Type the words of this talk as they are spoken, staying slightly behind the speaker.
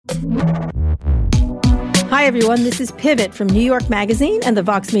Hi, everyone. This is Pivot from New York Magazine and the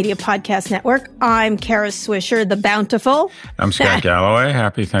Vox Media Podcast Network. I'm Kara Swisher, the Bountiful. I'm Scott Galloway.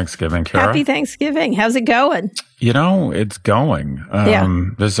 Happy Thanksgiving, Kara. Happy Thanksgiving. How's it going? You know, it's going.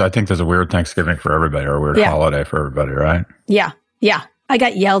 I think there's a weird Thanksgiving for everybody, or a weird holiday for everybody, right? Yeah. I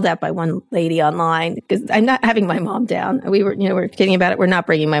got yelled at by one lady online because I'm not having my mom down. We were kidding about it. We're not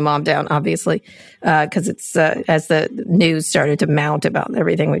bringing my mom down, obviously, because it's as the news started to mount about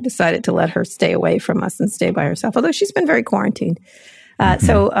everything, we decided to let her stay away from us and stay by herself. Although she's been very quarantined,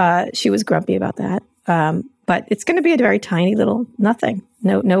 so she was grumpy about that. But it's going to be a very tiny little nothing.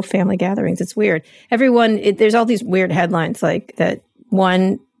 No family gatherings. It's weird. There's all these weird headlines like that.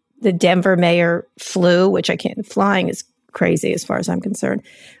 One, the Denver mayor flew, which I can't. Flying is crazy as far as I'm concerned.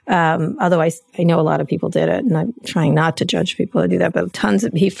 Although I know a lot of people did it, and I'm trying not to judge people who do that, but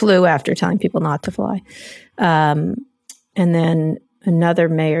he flew after telling people not to fly. And then another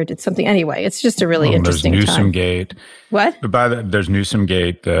mayor did something. Anyway, it's just a really interesting there's time. Newsomgate. What? There's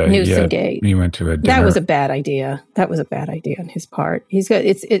Newsomgate. Newsomgate. He went to a dinner. That was a bad idea. on his part.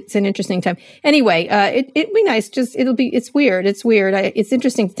 It's an interesting time. Anyway, it'd be nice. It's weird. It's weird. It's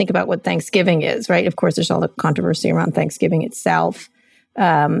interesting to think about what Thanksgiving is, right? Of course, there's all the controversy around Thanksgiving itself.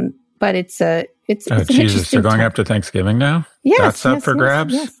 But it's Jesus, they're going after Thanksgiving now? Yes. That's up for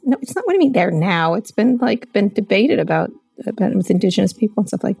grabs? Yes. No, it's not what I mean there now. It's been debated about with Indigenous people and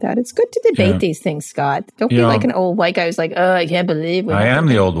stuff like that. It's good to debate these things, Scott. Don't be like an old white guy who's like, oh, I can't believe it. I am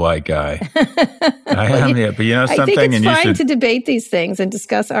the old white guy. But you know something? I think it's fine to debate these things and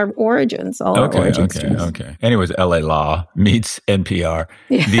discuss our origins, our origin stories. Okay. Anyways, LA Law meets NPR.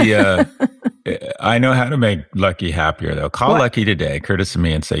 Yeah. I know how to make Lucky happier, though. Call Lucky today, courtesy of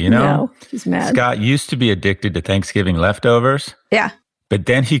me, and say, no, he's mad. Scott used to be addicted to Thanksgiving leftovers. Yeah. But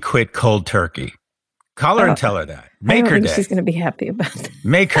then he quit cold turkey. Call her and tell her that. Make her day. She's going to be happy about that.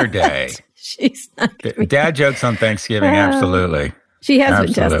 Make her day. She's not going to be Dad jokes on Thanksgiving, absolutely. She has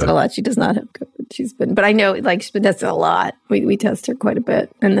been tested a lot. She does not have COVID. But I know, she's been tested a lot. We test her quite a bit.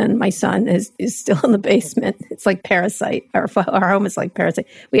 And then my son is still in the basement. It's like Parasite. Our home is like Parasite.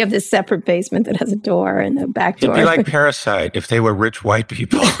 We have this separate basement that has a door and a back door. It'd be like Parasite if they were rich white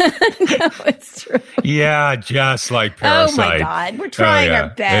people. No, it's true. Yeah, just like Parasite. Oh my God. We're trying our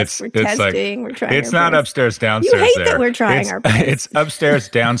best. We're testing. We're trying It's not upstairs, downstairs. You hate that we're trying our best. It's upstairs,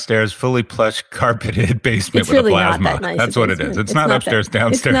 downstairs, fully plush, carpeted basement with really a plasma. Not that nice. That's what it is. It's not upstairs,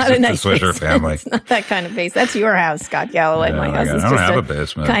 downstairs. It's not a nice the Swisher family. It's not that kind of basement. That's your house, Scott Galloway. My house is I don't just have a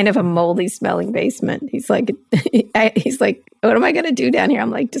basement. Kind of a moldy smelling basement. He's like, what am I going to do down here? I'm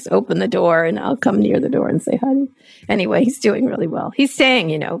like, just open the door and I'll come near the door and say hi. Anyway, he's doing really well. He's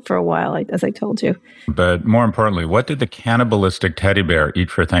staying, for a while, as I told you. But more importantly, what did the cannibalistic teddy bear eat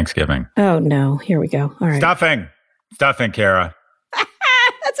for Thanksgiving? Oh, no. Here we go. All right. Stuffing, Kara.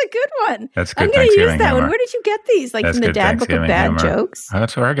 That's a good one. That's good. I'm going to use that one. Where did you get these? From the Dad Book of Bad Jokes?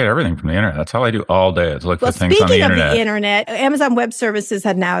 That's where I get everything from the internet. That's all I do all day is look for things on the internet. Speaking of the internet, Amazon Web Services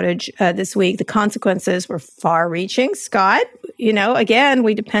had an outage this week. The consequences were far-reaching. Scott, again,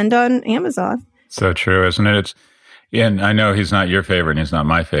 we depend on Amazon. So true, isn't it? And I know he's not your favorite and he's not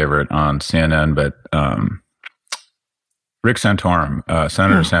my favorite on CNN, but Rick Santorum,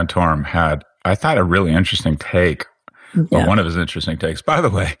 Senator Santorum had, I thought, a really interesting take. Well, one of his interesting takes. By the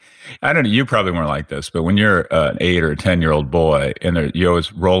way, I don't know, you probably weren't like this, but when you're an 8 or 10-year-old boy and you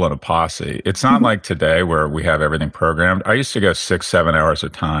always roll in a posse, it's not like today where we have everything programmed. I used to go 6-7 hours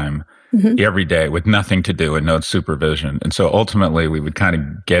of time every day with nothing to do and no supervision. And so ultimately we would kind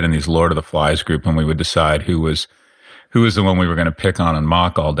of get in these Lord of the Flies group and we would decide who was the one we were going to pick on and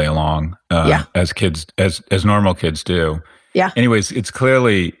mock all day long, as kids, as normal kids do. Yeah. Anyways, it's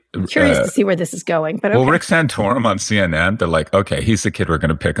clearly curious to see where this is going. But okay. Well, Rick Santorum on CNN, they're like, okay, he's the kid we're going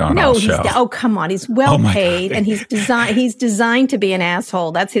to pick on. No, come on, he's well paid, and he's designed to be an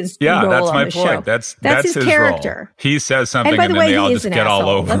asshole. That's his role that's on my the point. show. That's his character. Role. He says something, and, by the way, then they all he just is an get asshole.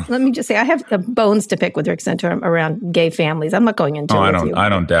 all over. Let me just say, I have bones to pick with Rick Santorum around gay families. I'm not going into it with you. I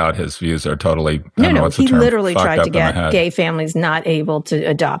don't doubt his views are totally. No, he literally tried to get gay families not able to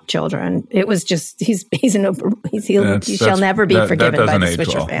adopt children. It was just he shall never be forgiven by the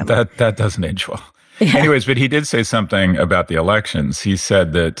Swisher family. That doesn't age well. Yeah. Anyways, but he did say something about the elections. He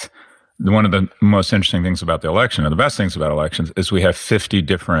said that one of the most interesting things about the election, and the best things about elections, is we have 50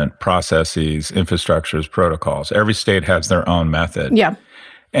 different processes, infrastructures, protocols. Every state has their own method. Yeah.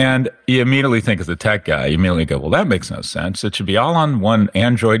 And you immediately think, as a tech guy, you immediately go, well, that makes no sense. It should be all on one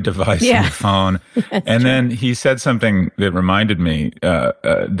Android device on the phone. And then he said something that reminded me that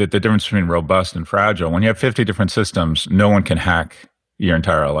the difference between robust and fragile, when you have 50 different systems, no one can hack your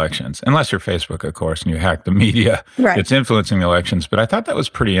entire elections, unless you're Facebook, of course, and you hack the media Right. that's influencing the elections. But I thought that was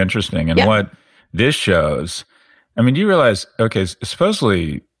pretty interesting. And what this shows, I mean, you realize, okay,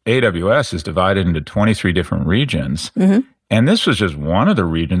 supposedly AWS is divided into 23 different regions. Mm-hmm. And this was just one of the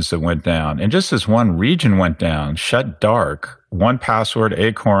regions that went down. And just this one region went down, shut dark. 1Password,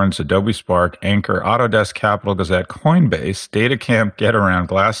 Acorns, Adobe Spark, Anchor, Autodesk, Capital Gazette, Coinbase, DataCamp, GetAround,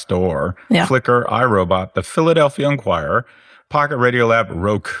 Glassdoor, Flickr, iRobot, the Philadelphia Inquirer, Pocket Radiolab,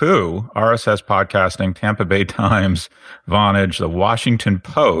 Roku, RSS Podcasting, Tampa Bay Times, Vonage, the Washington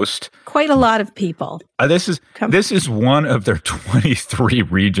Post. Quite a lot of people. This is one of their 23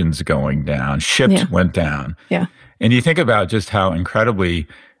 regions going down. Ships went down. Yeah. And you think about just how incredibly,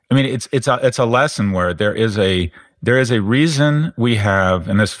 I mean, it's a lesson where there is a reason we have,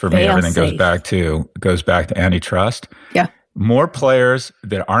 and this for me, everything goes back to antitrust. Yeah. More players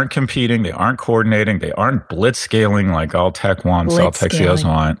that aren't competing, they aren't coordinating, they aren't blitz scaling like all tech wants, all tech CEOs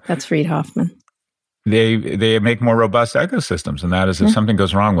want. That's Reid Hoffman. They make more robust ecosystems, and that is if something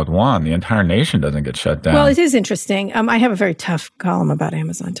goes wrong with one, the entire nation doesn't get shut down. Well, it is interesting. I have a very tough column about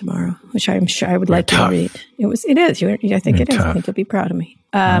Amazon tomorrow, which I'm sure I would like to read. It is. I think it is. I think you'll be proud of me.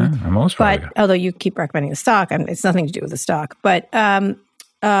 I'm almost proud of you. Although you keep recommending the stock, it's nothing to do with the stock. But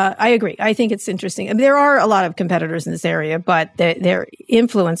I agree. I think it's interesting. I mean, there are a lot of competitors in this area, but their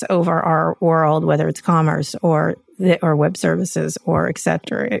influence over our world, whether it's commerce or web services or et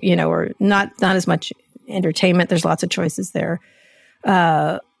cetera, or not as much entertainment. There's lots of choices there.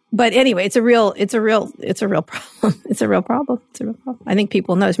 But anyway, it's a real problem. It's a real problem. I think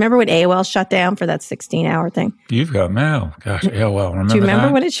people notice. Remember when AOL shut down for that 16-hour thing? You've got mail. Gosh, AOL. Do you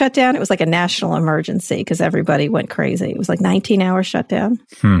remember when it shut down? It was like a national emergency because everybody went crazy. It was like 19-hour shutdown.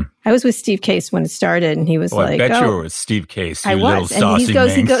 I was with Steve Case when it started, and he was like, I bet you were with Steve Case. I was. And he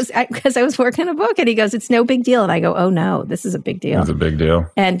goes, because I was working on a book, and he goes, it's no big deal. And I go, oh no, this is a big deal. It's a big deal.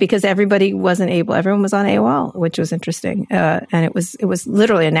 And because everybody wasn't able, everyone was on AOL, which was interesting. And it was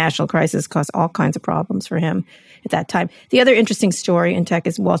literally a national crisis, caused all kinds of problems for him at that time. The other interesting story in tech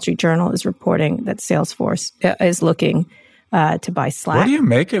is Wall Street Journal is reporting that Salesforce is looking to buy Slack. What do you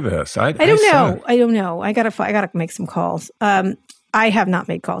make of this? I don't know. I don't know. I gotta make some calls. I have not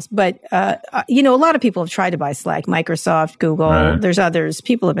made calls, but a lot of people have tried to buy Slack. Microsoft, Google. Right. There's others.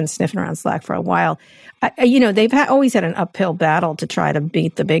 People have been sniffing around Slack for a while. They've always had an uphill battle to try to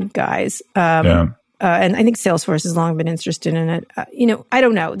beat the big guys. And I think Salesforce has long been interested in it. I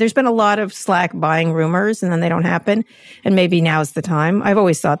don't know. There's been a lot of Slack buying rumors, and then they don't happen. And maybe now's the time. I've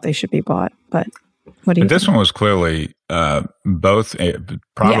always thought they should be bought, but what do you think? This one was clearly probably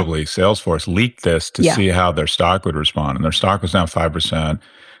Salesforce leaked this to see how their stock would respond. And their stock was down 5%.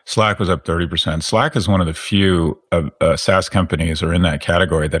 Slack was up 30%. Slack is one of the few SaaS companies or in that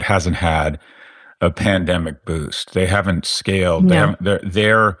category that hasn't had a pandemic boost. They haven't scaled. No.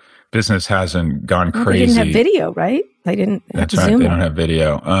 Their business hasn't gone crazy. They didn't have video, right? They didn't have That's right. Zoom. They don't have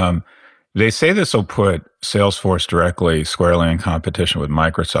video. They say this will put Salesforce directly, squarely in competition with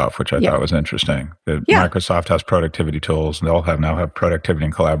Microsoft, which I thought was interesting. Microsoft has productivity tools, and they'll now have productivity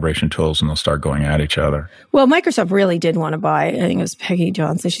and collaboration tools, and they'll start going at each other. Well, Microsoft really did want to buy, I think it was Peggy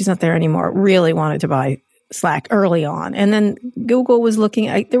Johnson, she's not there anymore, really wanted to buy Slack early on. And then Google was looking,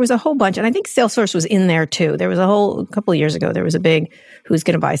 there was a whole bunch, and I think Salesforce was in there too. There was a couple of years ago, there was a big who's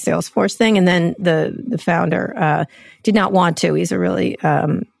going to buy Salesforce thing. And then the founder did not want to. He's a really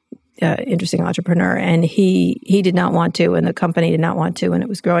interesting entrepreneur, and he did not want to, and the company did not want to, and it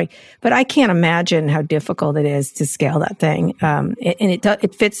was growing. But I can't imagine how difficult it is to scale that thing. And it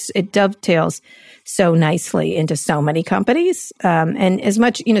dovetails so nicely into so many companies. And as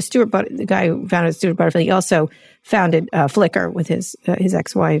much, the guy who founded Stuart Butterfield, he also founded Flickr with his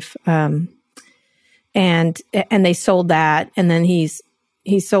ex-wife, and they sold that, and then he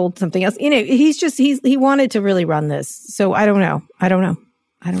sold something else. He wanted to really run this. So I don't know.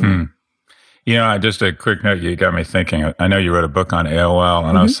 Just a quick note, you got me thinking. I know you wrote a book on AOL,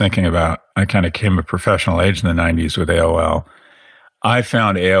 and I was thinking about, I kind of came of professional age in the 90s with AOL. I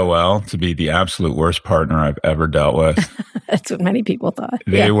found AOL to be the absolute worst partner I've ever dealt with. That's what many people thought.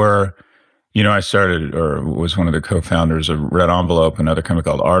 They were, I started or was one of the co-founders of Red Envelope, another company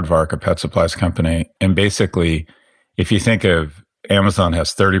called Aardvark, a pet supplies company. And basically, if you think of Amazon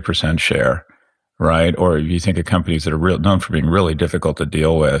has 30% share, right? Or if you think of companies that are known for being really difficult to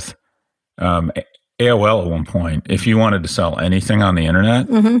deal with, AOL at one point, if you wanted to sell anything on the internet,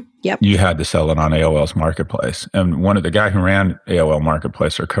 you had to sell it on AOL's marketplace. And one of the guy who ran AOL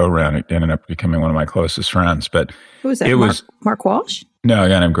marketplace or co-ran it ended up becoming one of my closest friends. But who was that? It was Mark Walsh? No, a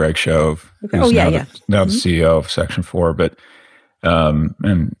guy named Greg Shove. Okay. Now the CEO of Section 4, but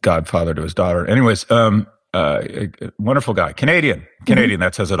and godfather to his daughter. Anyways, a wonderful guy, Canadian,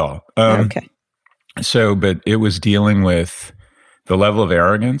 that says it all. Okay. So, but it was dealing with the level of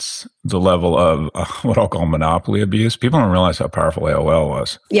arrogance, the level of what I'll call monopoly abuse. People don't realize how powerful AOL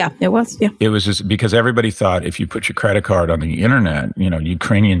was. Yeah, it was. Yeah. It was just because everybody thought if you put your credit card on the internet,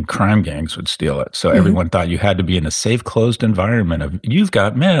 Ukrainian crime gangs would steal it. So everyone thought you had to be in a safe, closed environment of you've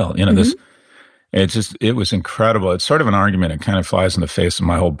got mail, this. It was incredible. It's sort of an argument. It kind of flies in the face of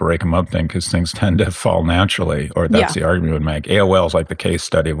my whole break 'em up thing because things tend to fall naturally, or that's the argument we would make. AOL is like the case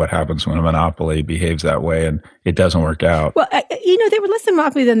study of what happens when a monopoly behaves that way and it doesn't work out. Well, they were less than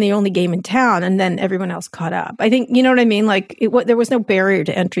monopoly than the only game in town, and then everyone else caught up. I think, you know what I mean? Like, there was no barrier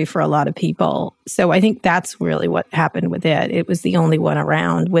to entry for a lot of people. So I think that's really what happened with it. It was the only one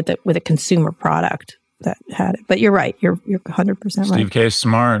around with a consumer product that had it. But you're right. You're 100% right. Steve K.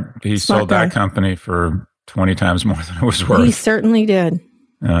 Smart. He sold that company for 20 times more than it was worth. He certainly did.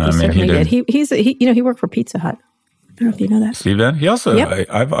 He did. He worked for Pizza Hut. I don't know if you know that. Steve did? He also,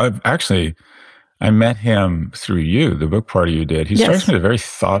 I met him through you, the book party you did. He strikes me as a very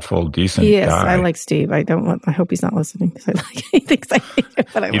thoughtful, decent guy. Yes, I like Steve. I hope he's not listening because he thinks I hate him,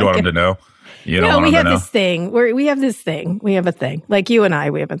 but you don't want him to know? We have this thing. We have this thing. We have a thing. Like you and I,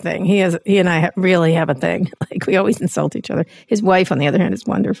 we have a thing. He and I really have a thing. Like we always insult each other. His wife, on the other hand, is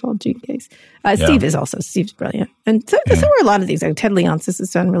wonderful. Gene Case. Steve's brilliant. And so were a lot of these. Like Ted Leonsis has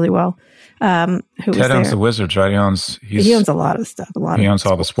done really well. Ted owns the Wizards, right? He owns a lot of stuff. He owns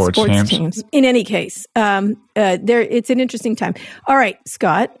all the sports teams. In any case, it's an interesting time. All right,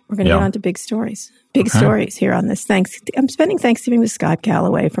 Scott, we're going to get on to big stories. Stories here on this. I'm spending Thanksgiving with Scott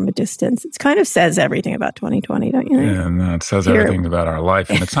Galloway from a distance. It kind of says everything about 2020, don't you think? Yeah, no, it says everything about our life,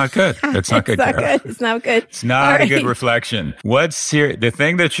 and it's not good. It's not good. It's not good. It's not a good reflection. The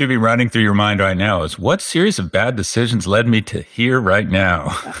thing that should be running through your mind right now is what series of bad decisions led me to here right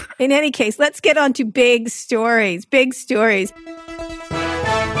now? In any case, let's get on to big stories. Big stories.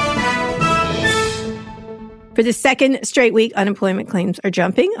 For the second straight week, unemployment claims are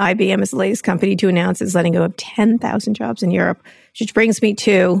jumping. IBM is the latest company to announce it's letting go of 10,000 jobs in Europe, which brings me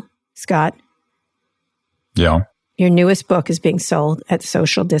to, Scott. Yeah. Your newest book is being sold at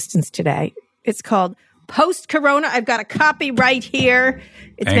Social Distance today. It's called Post-Corona. I've got a copy right here.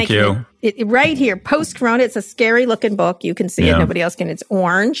 Thank you. Right here, Post-Corona. It's a scary looking book. You can see it. Nobody else can. It's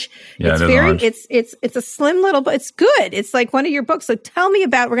orange. Yeah, it's orange. It's a slim little book. It's good. It's like one of your books. So tell me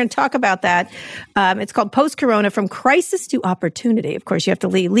we're going to talk about that. It's called Post-Corona, From Crisis to Opportunity. Of course, you have to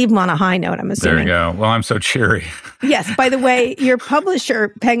leave them on a high note, I'm assuming. There you go. Well, I'm so cheery. Yes. By the way, your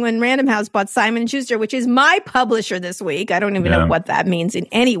publisher, Penguin Random House, bought Simon & Schuster, which is my publisher this week. I don't even know what that means in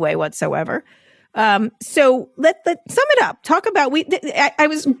any way whatsoever. So let sum it up. Talk about I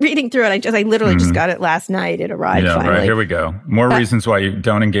was reading through it. I literally just got it last night. It arrived finally. Right, here we go. More reasons why you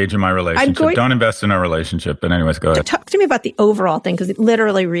don't engage in my relationship. Don't invest in our relationship. But anyways, go ahead. Talk to me about the overall thing because it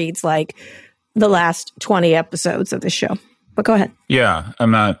literally reads like the last 20 episodes of the show. But go ahead. Yeah,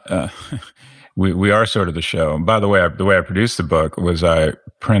 I'm not. We are sort of the show. By the way, the way I produced the book was I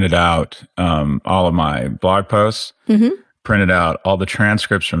printed out all of my blog posts, printed out all the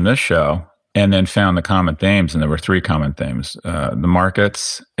transcripts from this show. And then found the common themes, and there were 3 common themes, the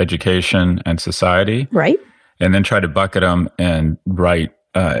markets, education, and society. Right. And then try to bucket them and write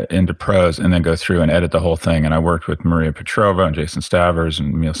into prose and then go through and edit the whole thing. And I worked with Maria Petrova and Jason Stavers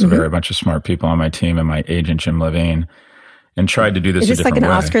and Emil Severi, a bunch of smart people on my team and my agent, Jim Levine, and tried to do this a different way. Is this like an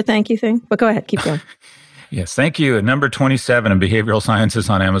Oscar thank you thing? But go ahead, keep going. Yes, thank you. Number 27 in behavioral sciences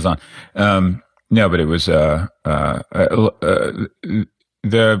on Amazon. No, but it was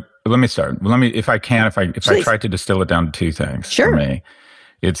Let me start. If I try to distill it down to 2 things for me,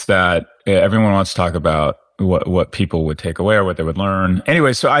 it's that everyone wants to talk about what people would take away or what they would learn.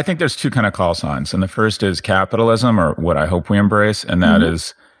 Anyway, so I think there's 2 kind of call signs. And the first is capitalism, or what I hope we embrace. And that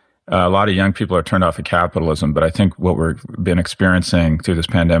is a lot of young people are turned off of capitalism. But I think what we've been experiencing through this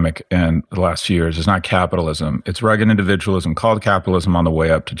pandemic and the last few years is not capitalism. It's rugged individualism called capitalism on the way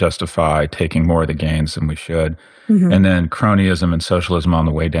up to justify taking more of the gains than we should. And then cronyism and socialism on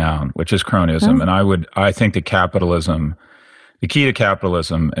the way down, which is cronyism. And I think that capitalism, the key to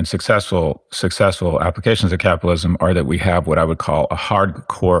capitalism and successful applications of capitalism are that we have what I would call a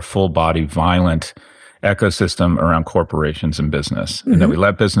hardcore, full body, violent ecosystem around corporations and business. And that we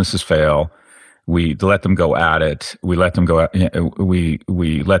let businesses fail. We let them go at it. We let them we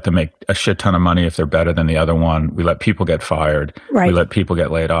let them make a shit ton of money if they're better than the other one. We let people get fired. Right. We let people get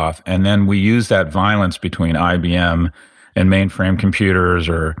laid off. And then we use that violence between IBM and mainframe computers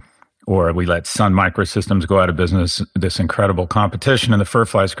or or we let Sun Microsystems go out of business, this incredible competition, and the fur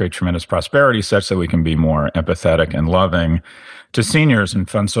flies create tremendous prosperity such that we can be more empathetic and loving to seniors and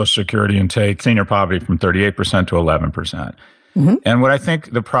fund Social Security and take senior poverty from 38% to 11%. And what I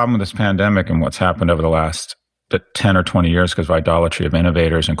think the problem with this pandemic and what's happened over the last 10 or 20 years because of idolatry of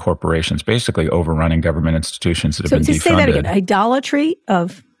innovators and corporations basically overrunning government institutions that have been defunded. So say that again, idolatry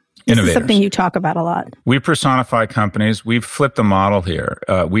of innovators. This is something you talk about a lot. We personify companies. We've flipped the model here.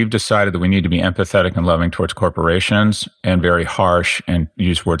 We've decided that we need to be empathetic and loving towards corporations and very harsh and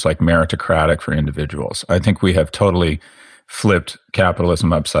use words like meritocratic for individuals. I think we have totally flipped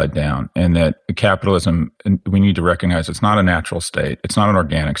capitalism upside down, and that capitalism, we need to recognize it's not a natural state. It's not an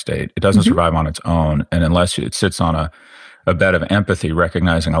organic state. It doesn't survive on its own. And unless it sits on a bed of empathy,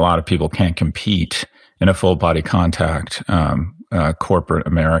 recognizing a lot of people can't compete in a full body contact corporate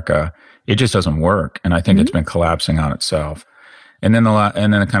America, it just doesn't work. And I think it's been collapsing on itself. And then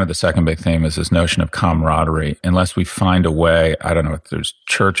kind of the second big theme is this notion of camaraderie. Unless we find a way, I don't know if there's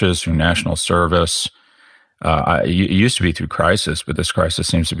churches through national service. It used to be through crisis, but this crisis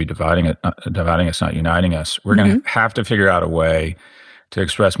seems to be dividing us, not uniting us. We're going to have to figure out a way to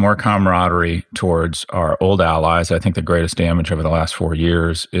express more camaraderie towards our old allies. I think the greatest damage over the last 4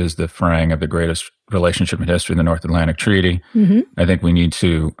 years is the fraying of the greatest relationship in history, the North Atlantic Treaty. I think we need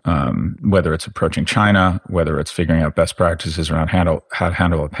to, whether it's approaching China, whether it's figuring out best practices around how to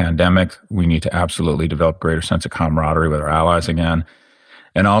handle a pandemic, we need to absolutely develop a greater sense of camaraderie with our allies again.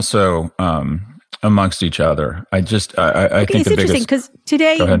 And also, amongst each other. I think it's interesting because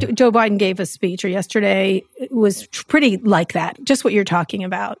today Joe Biden gave a speech, or yesterday was pretty like that, just what you're talking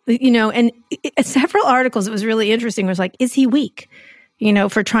about, and several articles, it was really interesting, was like, is he weak,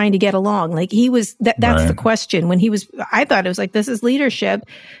 for trying to get along? Like he was, that's the question. When he was, I thought it was like, this is leadership,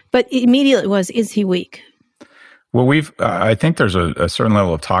 but immediately it was, is he weak? Well, I think there's a certain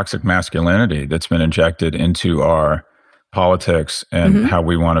level of toxic masculinity that's been injected into our politics and how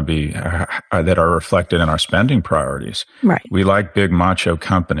we want to be, that are reflected in our spending priorities. Right. We like big macho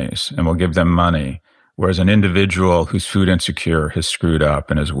companies and we'll give them money, whereas an individual who's food insecure has screwed up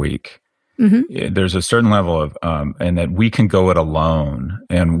and is weak. There's a certain level of, and that we can go it alone,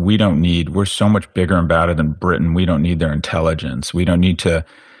 and we're so much bigger and badder than Britain. We don't need their intelligence. We don't need to.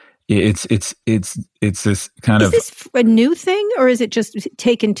 It's this kind of. Is this a new thing, or is it just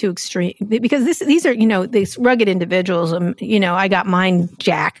taken to extreme? Because these are these rugged individuals. I got mine,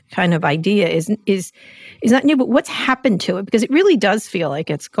 Jack, kind of idea is not new. But what's happened to it? Because it really does feel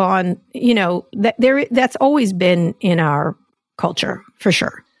like it's gone. That's always been in our culture for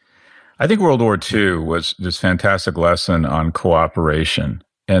sure. I think World War II was this fantastic lesson on cooperation,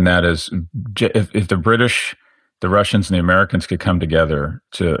 and that is if the British, the Russians, and the Americans could come together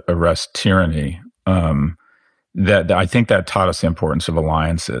to arrest tyranny, that I think that taught us the importance of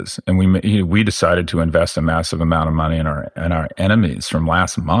alliances. And we decided to invest a massive amount of money in our enemies from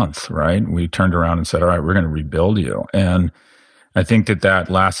last month, right? We turned around and said, all right, we're going to rebuild you. And I think that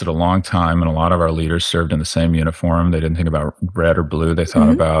lasted a long time, and a lot of our leaders served in the same uniform. They didn't think about red or blue. They thought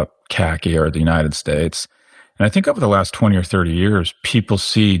about khaki or the United States. And I think over the last 20 or 30 years, people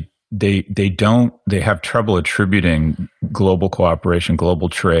see they have trouble attributing global cooperation, global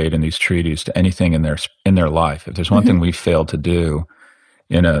trade, and these treaties to anything in their life. If there's one thing we failed to do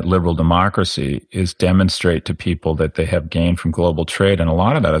in a liberal democracy is demonstrate to people that they have gained from global trade. And a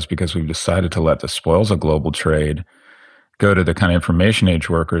lot of that is because we've decided to let the spoils of global trade go to the kind of information age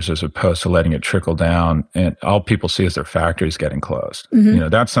workers as opposed to letting it trickle down, and all people see is their factories getting closed.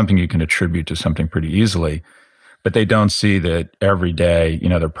 That's something you can attribute to something pretty easily, but they don't see that every day,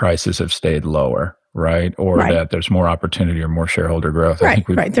 their prices have stayed lower, right? Or that there's more opportunity or more shareholder growth. I think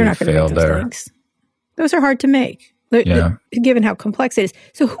we've They're not going to make those things. Those are hard to make, given how complex it is.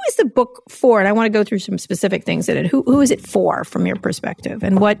 So who is the book for? And I want to go through some specific things in it. Who is it for from your perspective?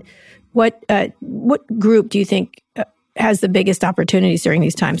 And what group do you think has the biggest opportunities during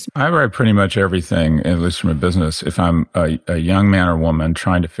these times? I write pretty much everything, at least from a business. If I'm a young man or woman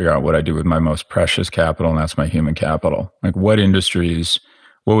trying to figure out what I do with my most precious capital, and that's my human capital, like what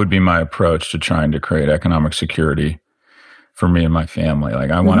would be my approach to trying to create economic security for me and my family?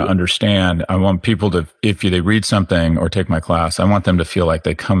 Like I want to understand, I want people to, if they read something or take my class, I want them to feel like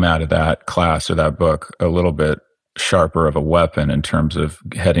they come out of that class or that book a little bit sharper of a weapon in terms of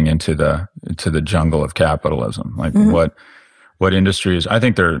heading into the jungle of capitalism. Like what industries, I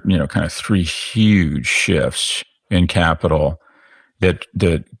think there are, kind of three huge shifts in capital that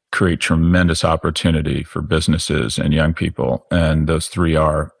create tremendous opportunity for businesses and young people. And those three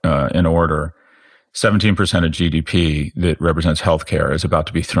are, in order, 17% of GDP that represents healthcare is about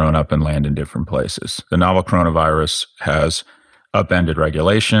to be thrown up and land in different places. The novel coronavirus has upended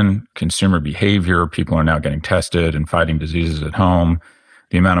regulation, consumer behavior. People are now getting tested and fighting diseases at home.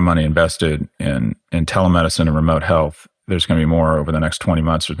 The amount of money invested in telemedicine and remote health, there's going to be more over the next 20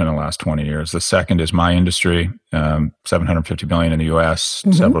 months. There's been in the last 20 years. The second is my industry, $750 billion in the U.S.,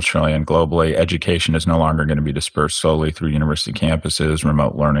 several trillion globally. Education is no longer going to be dispersed solely through university campuses.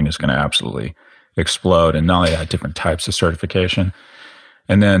 Remote learning is going to absolutely explode, and not only that, different types of certification.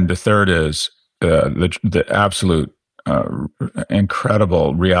 And then the third is the absolute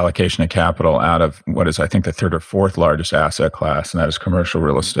incredible reallocation of capital out of what is, I think, the third or fourth largest asset class, and that is commercial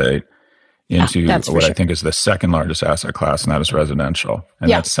real estate, into what I think is the second largest asset class, and that is residential. And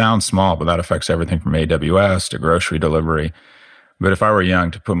that sounds small, but that affects everything from AWS to grocery delivery. But if I were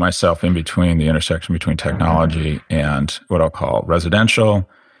young, to put myself in between the intersection between technology and what I'll call residential,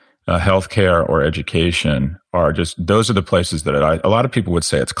 healthcare, or education, are just, those are the places that a lot of people would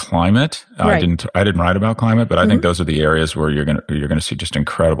say it's climate. Right. I didn't write about climate, but I think those are the areas where you're going to see just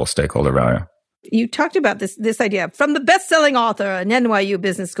incredible stakeholder value. You talked about this idea from the best-selling author and NYU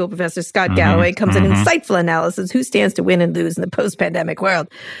Business School professor Scott Galloway comes an insightful analysis: who stands to win and lose in the post-pandemic world.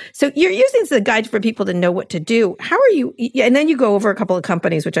 So you're using this as a guide for people to know what to do. How are you? And then you go over a couple of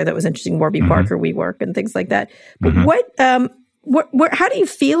companies, which I thought was interesting: Warby Parker, WeWork, and things like that. But how do you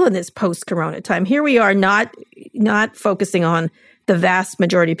feel in this post-corona time? Here we are, not focusing on the vast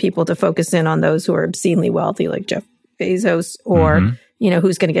majority of people, to focus in on those who are obscenely wealthy, like Jeff Bezos, or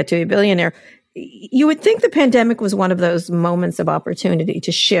who's going to get to be a billionaire. You would think the pandemic was one of those moments of opportunity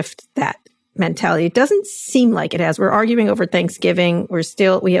to shift that mentality. It doesn't seem like it has. We're arguing over Thanksgiving. We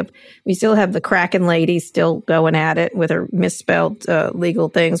still have the Kraken lady still going at it with her misspelled legal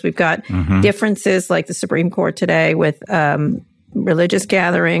things. We've got differences like the Supreme Court today with religious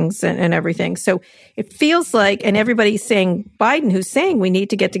gatherings and everything. So it feels like, and everybody's saying, Biden, who's saying we need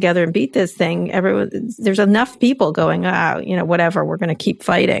to get together and beat this thing. There's enough people going, whatever, we're going to keep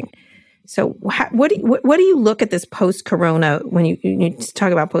fighting. So what do you look at this post-corona when you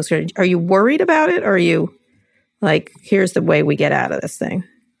talk about post-corona? Are you worried about it, or are you like, here's the way we get out of this thing?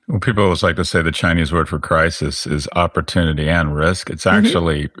 Well, people always like to say the Chinese word for crisis is opportunity and risk. It's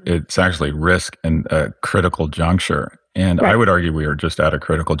actually risk and a critical juncture. And I would argue we are just at a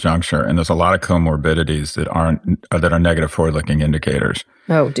critical juncture, and there's a lot of comorbidities that are negative forward-looking indicators.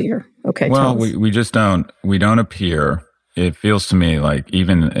 Oh dear. Okay. Well, we just don't appear. It feels to me like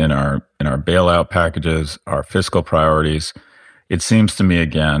even in our bailout packages, our fiscal priorities, it seems to me,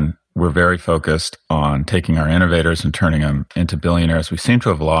 again, we're very focused on taking our innovators and turning them into billionaires. We seem to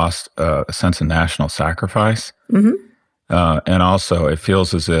have lost a sense of national sacrifice. And also it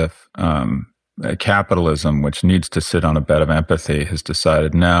feels as if capitalism, which needs to sit on a bed of empathy, has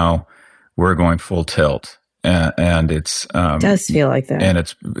decided, no, we're going full tilt. And it's it does feel like that. And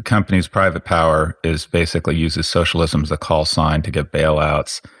it's companies' private power uses socialism as a call sign to get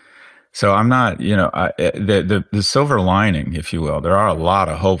bailouts. So I'm not, the silver lining, if you will. There are a lot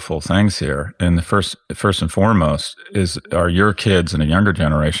of hopeful things here. And the first and foremost are your kids and a younger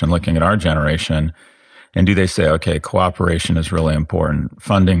generation looking at our generation, and do they say, okay, cooperation is really important.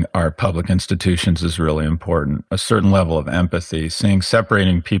 Funding our public institutions is really important. A certain level of empathy,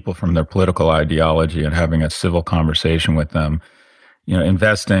 separating people from their political ideology and having a civil conversation with them.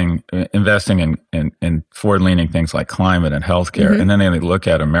 Investing in forward-leaning things like climate and healthcare. And then they look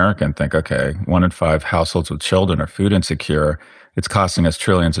at America and think, okay, 1 in 5 households with children are food insecure. It's costing us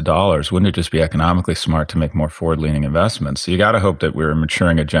trillions of dollars. Wouldn't it just be economically smart to make more forward-leaning investments? So you got to hope that we're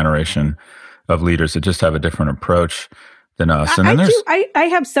maturing a generation of leaders that just have a different approach than us. And I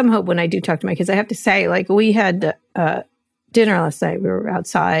have some hope when I do talk to my kids. I have to say, like, we had dinner last night. We were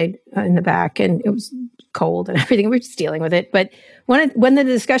outside in the back, and it was cold and everything. We were just dealing with it. But when the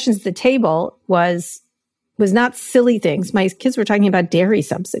discussions at the table was not silly things. My kids were talking about dairy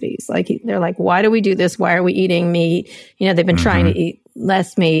subsidies. Like, they're like, why do we do this? Why are we eating meat? They've been trying to eat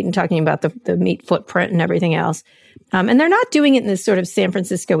less meat and talking about the meat footprint and everything else. And they're not doing it in this sort of San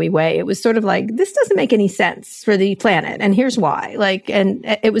Francisco-y way. It was sort of like, this doesn't make any sense for the planet, and here's why. And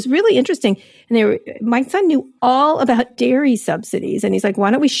it was really interesting. And my son knew all about dairy subsidies, and he's like,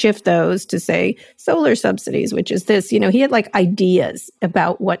 why don't we shift those to, say, solar subsidies, which is this. He had like ideas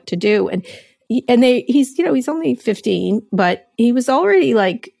about what to do, he's only 15, but he was already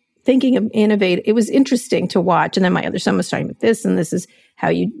like thinking of innovative. It was interesting to watch. And then my other son was talking about this, and this is how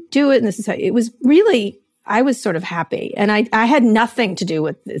you do it, and this is how it was really. I was sort of happy, and I had nothing to do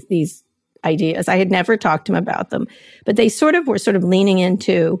with these ideas. I had never talked to him about them, but they were leaning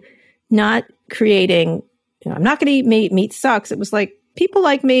into not creating, I'm not going to eat meat. Meat sucks. It was like, people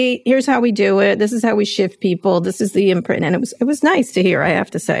like meat. Here's how we do it. This is how we shift people. This is the imprint. And it was nice to hear, I have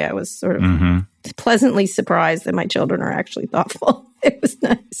to say. I was sort of pleasantly surprised that my children are actually thoughtful. It was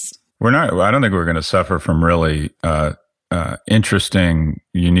nice. I don't think we're going to suffer from really interesting,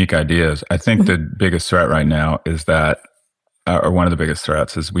 unique ideas. I think the biggest threat right now is that, or one of the biggest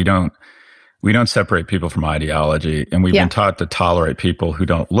threats is we don't separate people from ideology, and we've been taught to tolerate people who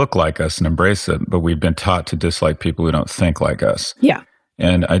don't look like us and embrace it, but we've been taught to dislike people who don't think like us. Yeah.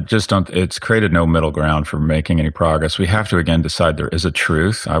 And I just don't, it's created no middle ground for making any progress. We have to, again, decide there is a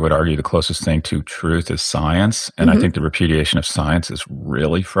truth. I would argue the closest thing to truth is science. And I think the repudiation of science is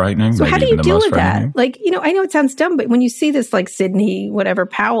really frightening. So how do you deal with that? Like, I know it sounds dumb, but when you see this, like Sidney, whatever,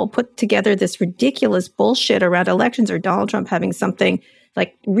 Powell put together this ridiculous bullshit around elections, or Donald Trump having something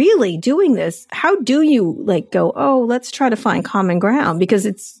like really doing this, how do you like go, oh, let's try to find common ground? Because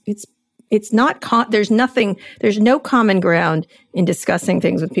it's not, there's no common ground in discussing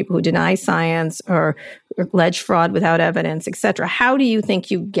things with people who deny science or allege fraud without evidence, et cetera. How do you think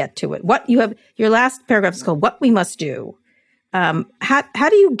you get to it? What you have, your last paragraph is called "What We Must Do." How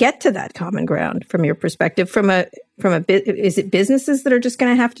do you get to that common ground from your perspective? Is it businesses that are just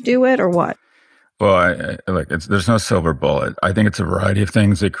going to have to do it, or what? Well, there's no silver bullet. I think it's a variety of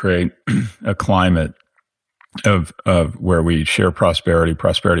things that create a climate of where we share prosperity.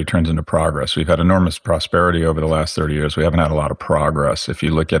 Prosperity turns into progress. We've had enormous prosperity over the last 30 years. We haven't had a lot of progress. If you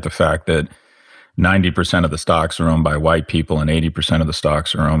look at the fact that 90% of the stocks are owned by white people and 80% of the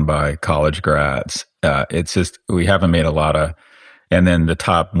stocks are owned by college grads, it's just, we haven't made a lot of, and then the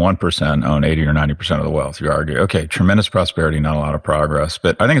top 1% own 80 or 90% of the wealth. You argue, okay, tremendous prosperity, not a lot of progress.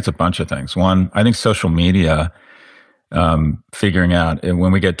 But I think it's a bunch of things. One, I think social media, figuring out, and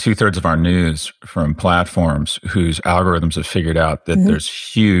when we get 2/3 of our news from platforms whose algorithms have figured out that there's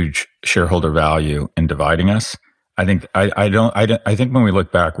huge shareholder value in dividing us, I think when we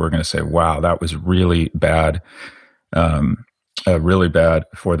look back, we're going to say, wow, that was really bad, really bad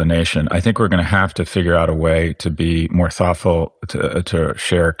for the nation. I think we're going to have to figure out a way to be more thoughtful, to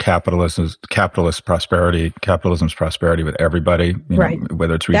share capitalism's prosperity with everybody,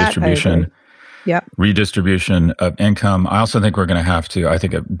 whether it's redistribution. Redistribution of income. I also think we're going to have to, I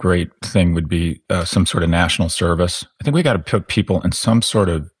think a great thing would be some sort of national service. I think we got to put people in some sort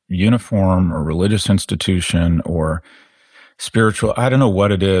of uniform or religious institution or spiritual, I don't know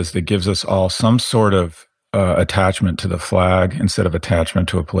what it is, that gives us all some sort of attachment to the flag instead of attachment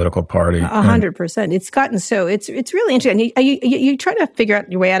to a political party. 100%. It's gotten so, it's really interesting. You try to figure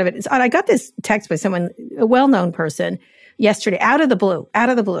out your way out of it. I got this text by someone, a well-known person, yesterday, out of the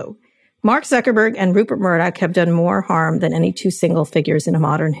blue. Mark Zuckerberg and Rupert Murdoch have done more harm than any two single figures in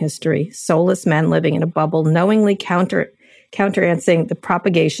modern history. Soulless men living in a bubble, knowingly counterancing the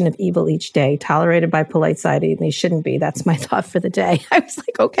propagation of evil each day, tolerated by polite society, and they shouldn't be. That's my thought for the day. I was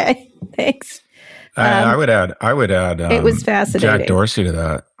like, okay, thanks. I would add. It was fascinating. Jack Dorsey to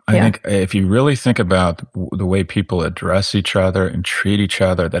that. I think if you really think about the way people address each other and treat each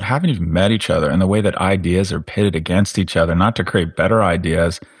other that haven't even met each other, and the way that ideas are pitted against each other, not to create better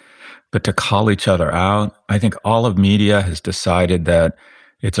ideas, but to call each other out. I think all of media has decided that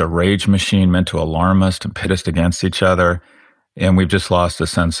it's a rage machine meant to alarm us, to pit us against each other. And we've just lost a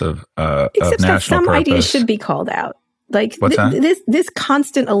sense of national that some purpose. Ideas should be called out. Like this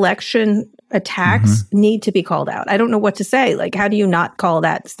constant election attacks need to be called out. I don't know what to say. Like, how do you not call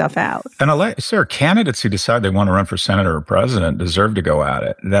that stuff out? And candidates who decide they want to run for senator or president deserve to go at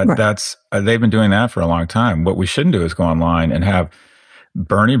it. That's they've been doing that for a long time. What we shouldn't do is go online and have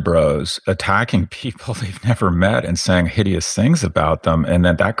Bernie bros attacking people they've never met and saying hideous things about them, and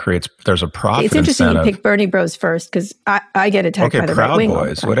then there's a profit incentive. It's interesting you pick Bernie bros first, because I get attacked by the Proud right wing.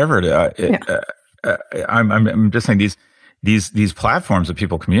 Boys, whatever it is. I'm just saying these platforms that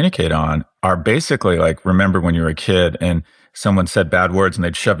people communicate on are basically like, remember when you were a kid and someone said bad words and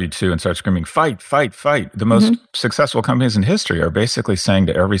they'd shove you to and start screaming, fight, fight, fight. The most successful companies in history are basically saying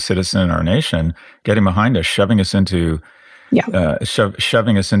to every citizen in our nation, getting behind us, shoving us into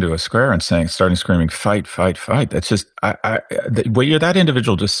a square and starting screaming, fight, fight, fight. That's just, what that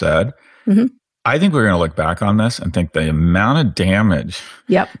individual just said, I think we're going to look back on this and think the amount of damage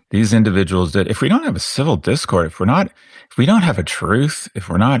these individuals did. If we don't have a civil discord, if we don't have a truth, if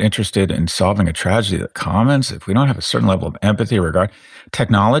we're not interested in solving a tragedy that commons, if we don't have a certain level of empathy regard,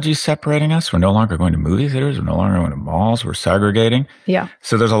 technology separating us, we're no longer going to movie theaters, we're no longer going to malls, we're segregating. Yeah.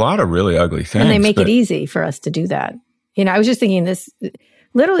 So there's a lot of really ugly things. And they make it easy for us to do that. I was just thinking this,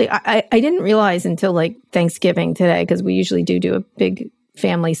 literally, I didn't realize until like Thanksgiving today, because we usually do a big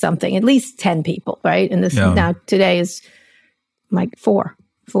family something, at least 10 people, right? And this now today is like four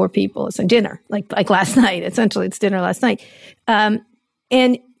people. It's a dinner, like last night. Essentially, it's dinner last night. And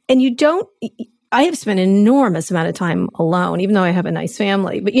you don't, I have spent an enormous amount of time alone, even though I have a nice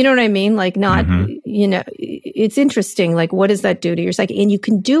family. But you know what I mean? Like not, it's interesting. Like, what does that do to your psyche? And you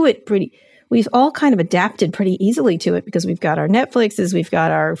can do it we've all kind of adapted pretty easily to it because we've got our Netflixes, we've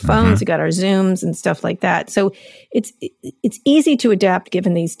got our phones, we've got our Zooms and stuff like that. So it's easy to adapt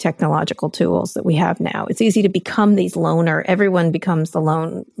given these technological tools that we have now. It's easy to become these loner. Everyone becomes the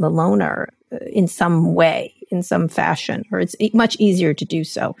loner in some way, in some fashion, or it's much easier to do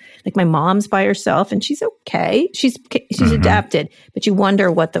so. Like my mom's by herself and she's okay. She's adapted, but you wonder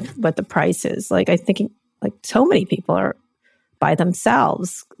what the price is. Like I think like so many people are by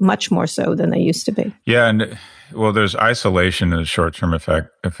themselves, much more so than they used to be. Yeah, and well, there's isolation and short-term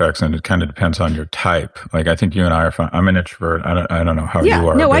effects, and it kind of depends on your type. Like I think you and I are fine. I'm an introvert. I don't know how you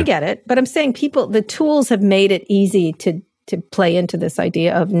are. No, I get it, but I'm saying the tools have made it easy to play into this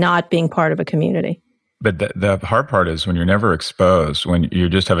idea of not being part of a community. But the hard part is when you're never exposed, when you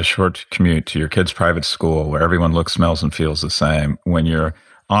just have a short commute to your kid's private school where everyone looks, smells, and feels the same. When you're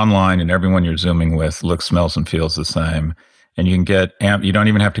online and everyone you're Zooming with looks, smells, and feels the same. And you can you don't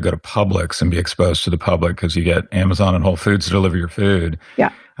even have to go to Publix and be exposed to the public because you get Amazon and Whole Foods to deliver your food.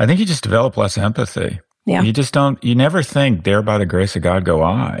 Yeah. I think you just develop less empathy. Yeah. You never think, there by the grace of God go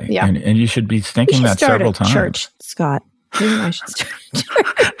I. Yeah. And you should be thinking that several times. Church, Scott. Maybe I should start a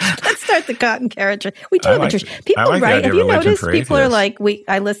church. Let's start the Cotton Carrot Church. We do have a church. People, right? Have you noticed people are like,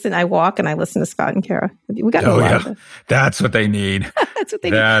 I walk and I listen to Scott and Kara. We got a lot of it. That's what they need. That's what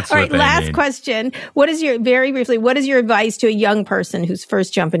they need. All right, last question. What is your advice to a young person whose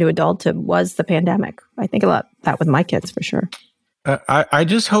first jump into adulthood was the pandemic? I think a lot that with my kids for sure. I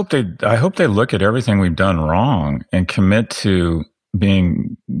just hope they look at everything we've done wrong and commit to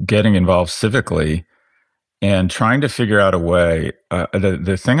getting involved civically and trying to figure out a way.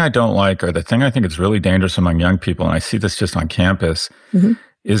 The thing I don't like, or the thing I think is really dangerous among young people, and I see this just on campus,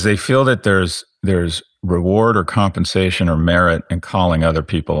 is they feel that there's reward or compensation or merit in calling other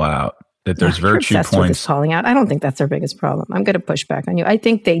people out. That there's virtue points. With calling out. I don't think that's their biggest problem. I'm going to push back on you. I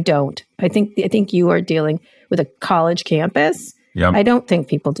think they don't. I think you are dealing with a college campus. Yep. I don't think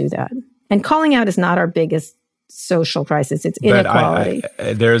people do that. And calling out is not our biggest social crisis. It's inequality.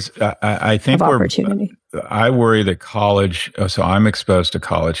 I think opportunity. I worry that college. So I'm exposed to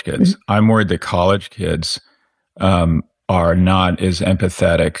college kids. I'm worried that college kids are not as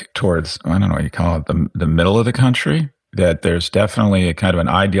empathetic towards, I don't know what you call it, the middle of the country. That there's definitely a kind of an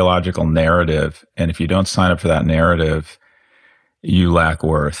ideological narrative, and if you don't sign up for that narrative, you lack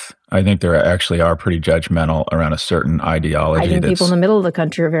worth. I think there actually are pretty judgmental around a certain ideology. I think people in the middle of the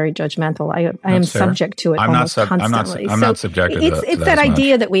country are very judgmental. I am subject to it constantly. I'm not subjected to that. It's that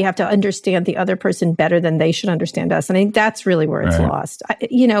idea that we have to understand the other person better than they should understand us. And I think that's really where it's lost.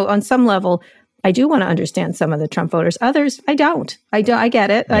 On some level, I do want to understand some of the Trump voters. Others, I don't. I get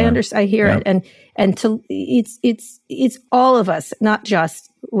it. Yeah. I hear it. It's all of us, not just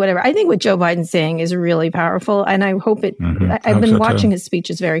whatever. I think what Joe Biden's saying is really powerful, and I hope it. I've been watching his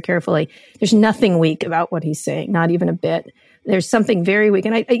speeches very carefully. There's nothing weak about what he's saying, not even a bit. There's something very weak,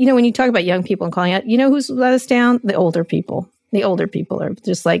 and when you talk about young people and calling out, who's let us down? The older people. The older people are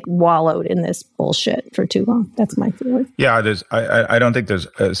just like wallowed in this bullshit for too long. That's my feeling. Yeah, I don't think there's.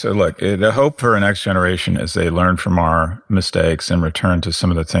 So look, the hope for a next generation is they learn from our mistakes and return to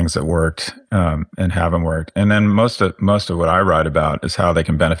some of the things that worked and haven't worked. And then most of what I write about is how they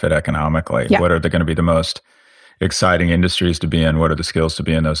can benefit economically. Yeah. What are going to be the most exciting industries to be in? What are the skills to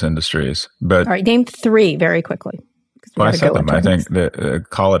be in those industries? But all right, name 3 very quickly. Well, I said them. I think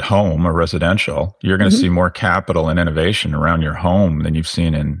call it home or residential. You're going to see more capital and innovation around your home than you've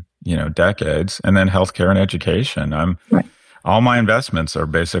seen in decades. And then healthcare and education. All my investments are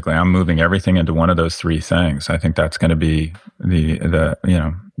basically I'm moving everything into one of those 3 things. I think that's going to be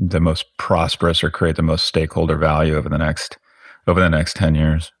the most prosperous or create the most stakeholder value over the next 10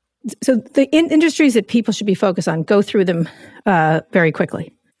 years. So the industries that people should be focused on, go through them very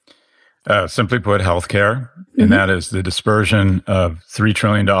quickly. Simply put, healthcare, and that is the dispersion of $3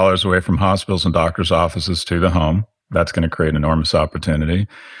 trillion away from hospitals and doctors' offices to the home. That's going to create enormous opportunity.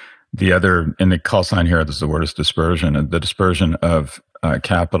 The other, in the call sign here, the word is dispersion, and the dispersion of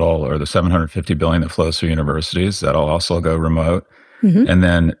capital, or the $750 billion that flows through universities, that'll also go remote. And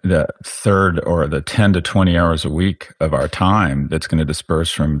then the third, or the 10 to 20 hours a week of our time that's going to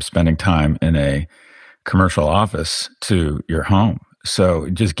disperse from spending time in a commercial office to your home. So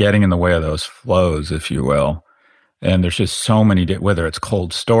just getting in the way of those flows, if you will. And there's just so many, whether it's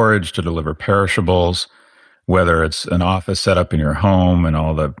cold storage to deliver perishables, whether it's an office set up in your home and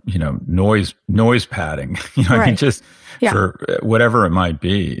all the, noise padding, for whatever it might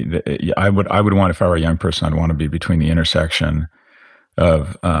be. I would want, if I were a young person, I'd want to be between the intersection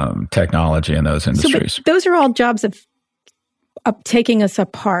technology in those industries. So, those are all jobs of taking us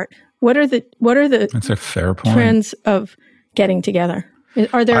apart. What are the That's a fair point. trends of getting together?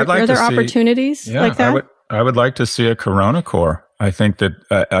 Are there opportunities like that? I would like to see a Corona Corps. I think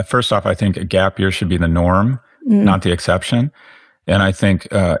that first off, I think a gap year should be the norm, not the exception. And I think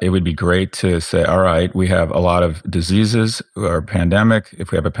it would be great to say, all right, we have a lot of diseases or pandemic.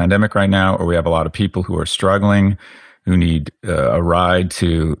 If we have a pandemic right now, or we have a lot of people who are struggling, who need a ride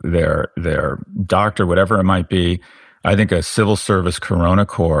to their doctor, whatever it might be. I think a civil service Corona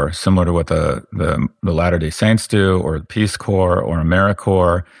Corps, similar to what the Latter-day Saints do, or the Peace Corps, or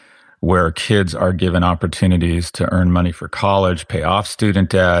AmeriCorps, where kids are given opportunities to earn money for college, pay off student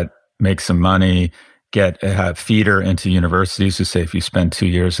debt, make some money, have feeder into universities who say, if you spend 2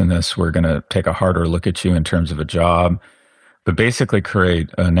 years in this, we're going to take a harder look at you in terms of a job. But basically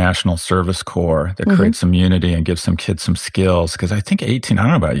create a national service corps that creates some unity and gives some kids some skills. Because I think 18, I don't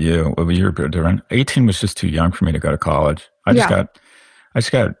know about you, what you were doing, 18 was just too young for me to go to college. I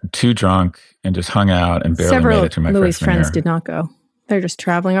just got too drunk and just hung out and barely made it through my freshman year. Louis' friends did not go. They're just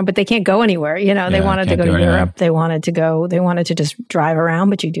traveling around, but they can't go anywhere. They wanted to go to Europe. They wanted to just drive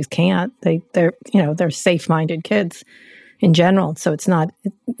around, but you just can't. They're safe-minded kids in general. So it's not,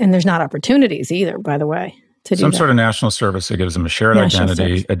 and there's not opportunities either, by the way, to do some sort of national service that gives them a shared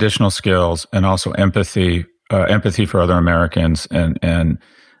identity, additional skills, and also empathy for other Americans and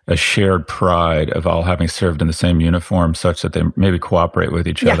a shared pride of all having served in the same uniform, such that they maybe cooperate with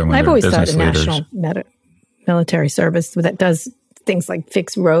each other when they're business leaders. I've always thought a national military service that does things like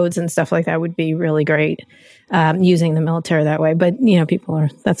fix roads and stuff like that would be really great, using the military that way. But,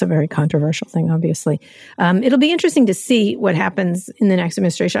 that's a very controversial thing, obviously. It'll be interesting to see what happens in the next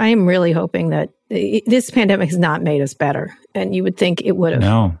administration. I am really hoping that this pandemic has not made us better. And you would think it would have.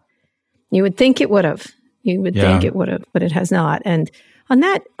 No. You would think it would have. You would think it would have, but it has not. And on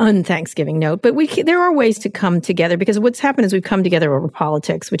that un-Thanksgiving note, but there are ways to come together, because what's happened is we've come together over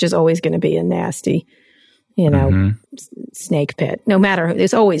politics, which is always going to be a nasty snake pit. No matter,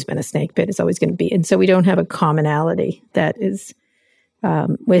 there's always been a snake pit. It's always going to be. And so we don't have a commonality that has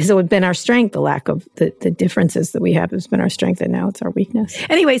been our strength. The lack of the differences that we have has been our strength, and now it's our weakness.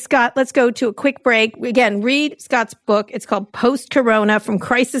 Anyway, Scott, let's go to a quick break. Again, read Scott's book. It's called Post-Corona, From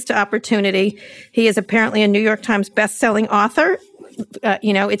Crisis to Opportunity. He is apparently a New York Times best-selling author.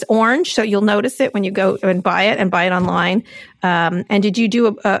 It's orange, so you'll notice it when you go and buy it online. And did you do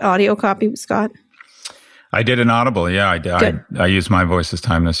an audio copy, Scott? I did an Audible. Yeah, I used my voice this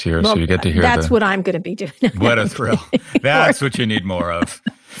time this year, so you get to hear that's what I'm going to be doing. What a thrill. That's what you need more of.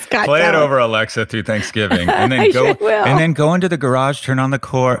 Scott, play it over Alexa through Thanksgiving, and then go into the garage, turn on the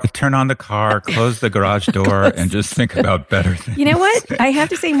car, close the garage door, and just think about better things. You know what? I have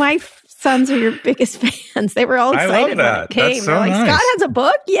to say, my sons are your biggest fans. They were all excited when it came. That's so They're like, nice. Scott has a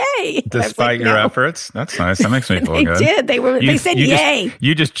book? Yay. Despite your efforts? That's nice. That makes me feel good. They did. They said yay.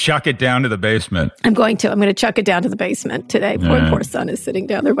 You just chuck it down to the basement. I'm going to chuck it down to the basement today. Poor son is sitting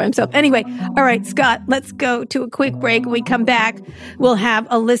down there by himself. Anyway, all right, Scott, let's go to a quick break. When we come back, we'll have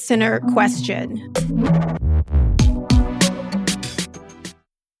a listener question.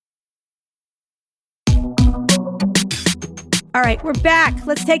 All right, we're back.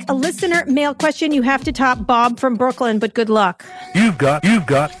 Let's take a listener mail question. You have to top Bob from Brooklyn, but good luck. You've got.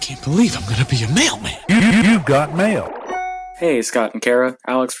 I can't believe I'm going to be a mailman. You've got mail. Hey, Scott and Kara.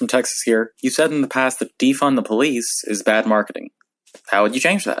 Alex from Texas here. You said in the past that defund the police is bad marketing. How would you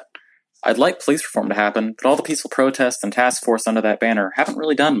change that? I'd like police reform to happen, but all the peaceful protests and task force under that banner haven't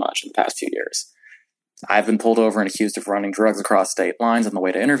really done much in the past few years. I've been pulled over and accused of running drugs across state lines on the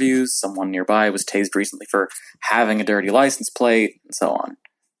way to interviews. Someone nearby was tased recently for having a dirty license plate, and so on.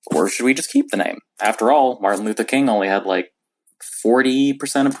 Or should we just keep the name? After all, Martin Luther King only had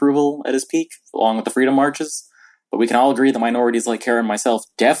 40% approval at his peak, along with the freedom marches. But we can all agree that minorities like Kara and myself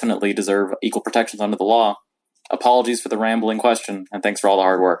definitely deserve equal protections under the law. Apologies for the rambling question, and thanks for all the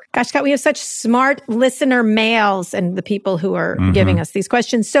hard work. Gosh, Scott, we have such smart listener mails and the people who are giving us these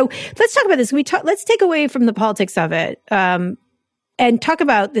questions. So let's talk about this. Let's take away from the politics of it and talk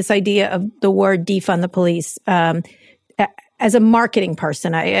about this idea of the word defund the police. As a marketing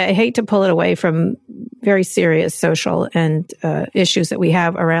person, I hate to pull it away from very serious social and issues that we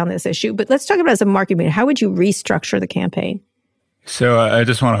have around this issue, but let's talk about it as a marketing. How would you restructure the campaign? So I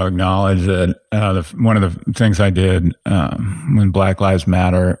just want to acknowledge that one of the things I did when Black Lives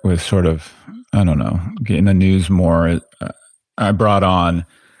Matter was sort of, getting the news more, I brought on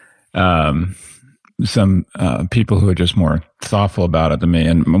some people who are just more thoughtful about it than me.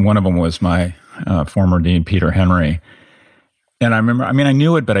 And one of them was my former dean, Peter Henry. And I remember, I mean, I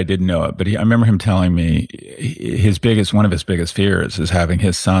knew it, but I didn't know it. But I remember him telling me one of his biggest fears is having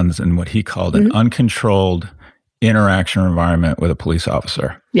his sons in what he called an uncontrolled interaction environment with a police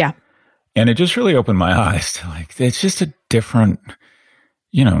officer. Yeah. And it just really opened my eyes to like, it's just a different,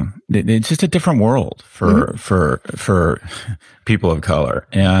 it's just a different world for people of color.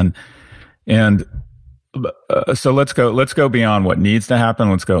 And so let's go beyond what needs to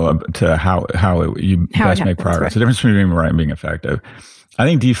happen. Let's go to how you best make progress. Right. The difference between being right and being effective. I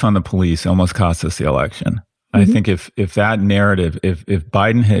think defund the police almost cost us the election. I think if that narrative, if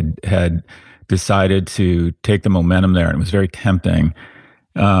Biden had decided to take the momentum there, and it was very tempting,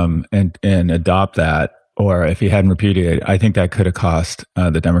 and adopt that, or if he hadn't repeated it, I think that could have cost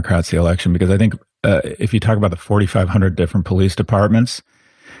the Democrats the election. Because I think if you talk about the 4,500 different police departments,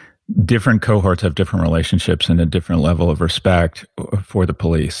 different cohorts have different relationships and a different level of respect for the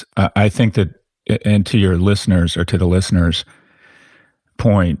police. I think that, and to your listeners or to the listeners'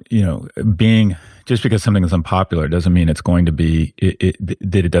 point, just because something is unpopular doesn't mean it's going to be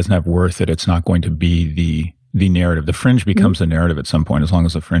that it doesn't have worth, that it's not going to be the narrative. The fringe becomes the narrative at some point, as long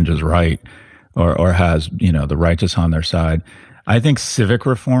as the fringe is right or has the righteous on their side. I think civic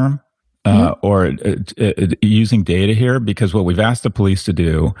reform or using data here, because what we've asked the police to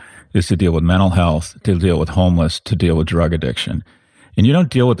do is to deal with mental health, to deal with homeless, to deal with drug addiction. And you don't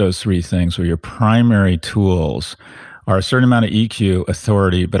deal with those three things where your primary tools are a certain amount of EQ,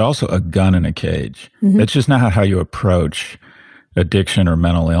 authority, but also a gun in a cage. That's just not how you approach addiction or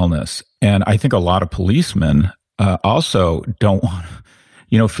mental illness. And I think a lot of policemen also don't want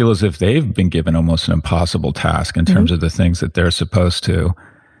to, feel as if they've been given almost an impossible task in terms of the things that they're supposed to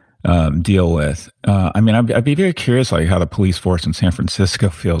deal with. I'd be very curious, like how the police force in San Francisco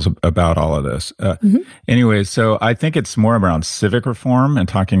feels about all of this. Anyway, so I think it's more around civic reform and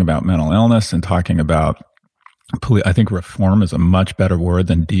talking about mental illness and talking about I think reform is a much better word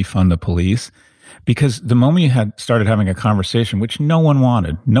than defund the police, because the moment you started having a conversation, which no one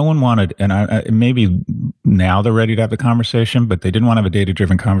wanted, and I maybe now they're ready to have the conversation, but they didn't want to have a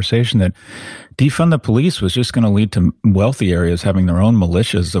data-driven conversation, that defund the police was just going to lead to wealthy areas having their own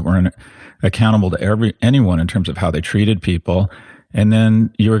militias that weren't accountable to anyone in terms of how they treated people. And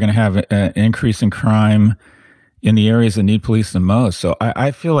then you were going to have an increase in crime in the areas that need police the most. So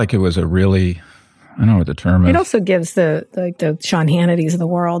I feel like it was a really... I don't know what the term is. It also gives the Sean Hannitys of the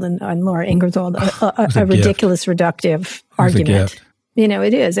world and Laura Ingersoll a ridiculous, reductive argument.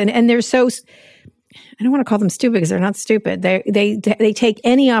 It is. And they're so, I don't want to call them stupid because they're not stupid. They take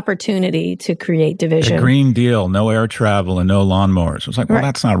any opportunity to create division. The Green Deal, no air travel and no lawnmowers. It's like, well,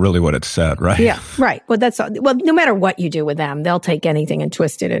 that's not really what it said, right? Yeah, right. Well, no matter what you do with them, they'll take anything and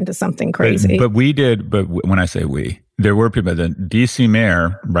twist it into something crazy. But when I say we, there were people, the DC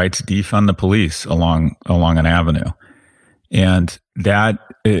mayor writes defund the police along an avenue. And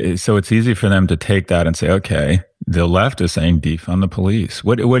so it's easy for them to take that and say, okay, the left is saying defund the police.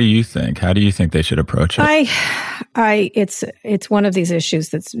 What do you think? How do you think they should approach it? It's one of these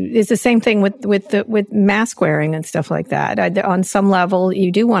issues it's the same thing with mask wearing and stuff like that. On some level,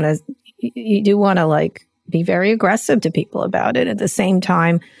 you do want to like be very aggressive to people about it. At the same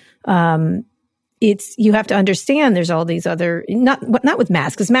time, you have to understand there's all these other, not with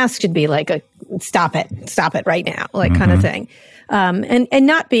masks, because masks should be like a stop it right now, like kind of thing. And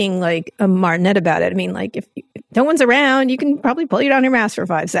not being like a martinet about it. I mean, like if no one's around, you can probably pull you down your mask for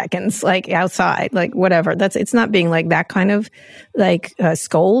 5 seconds, like outside, like whatever. it's not being like that kind of like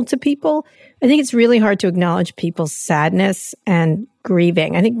scold to people. I think it's really hard to acknowledge people's sadness and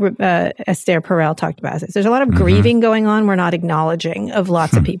grieving. I think Esther Perel talked about this. There's a lot of grieving going on we're not acknowledging of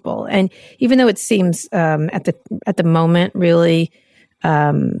lots of people. And even though it seems at the moment really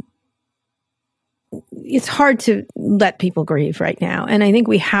it's hard to let people grieve right now. And I think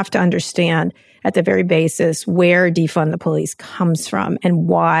we have to understand at the very basis where defund the police comes from and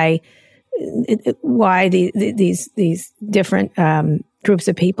why these different groups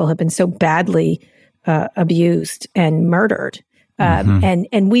of people have been so badly abused and murdered.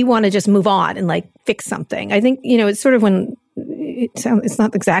 And we want to just move on and like fix something. I think, it's sort of when it's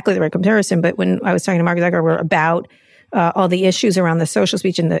not exactly the right comparison, but when I was talking to Mark Zuckerberg about all the issues around the social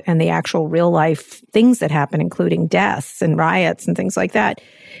speech and the actual real life things that happen, including deaths and riots and things like that.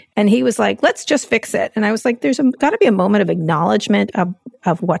 And he was like, let's just fix it. And I was like, there's got to be a moment of acknowledgement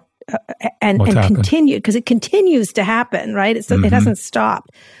of what, and continue, because it continues to happen, right? It hasn't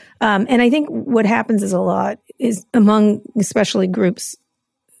stopped. And I think what happens is among especially groups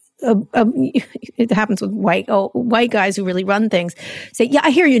it happens with white guys who really run things, say, yeah, I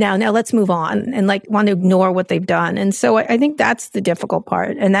hear you now let's move on, and like want to ignore what they've done. And so I think that's the difficult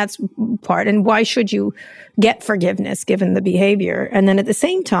part, and why should you get forgiveness given the behavior? And then at the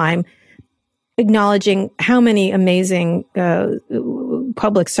same time, acknowledging how many amazing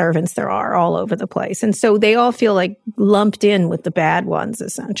public servants there are all over the place. And so they all feel like lumped in with the bad ones,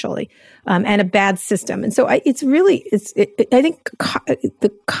 essentially, and a bad system. And so I think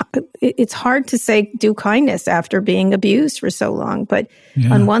it's hard to say do kindness after being abused for so long. But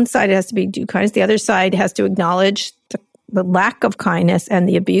on one side, it has to be do kindness. The other side has to acknowledge the lack of kindness and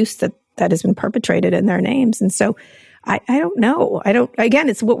the abuse that has been perpetrated in their names. And so I don't know. Again,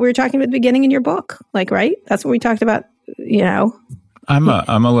 it's what we were talking about at the beginning in your book, like, right? That's what we talked about, I'm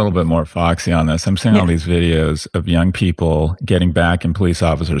a little bit more foxy on this. I'm seeing all these videos of young people getting back in police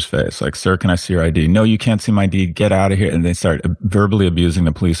officers' face. Like, sir, can I see your ID? No, you can't see my ID. Get out of here. And they start verbally abusing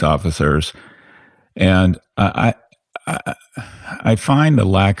the police officers. And I find the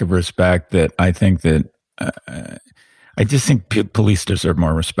lack of respect that I think that I just think police deserve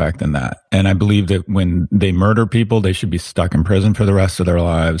more respect than that. And I believe that when they murder people, they should be stuck in prison for the rest of their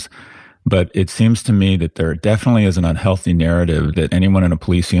lives. But it seems to me that there definitely is an unhealthy narrative that anyone in a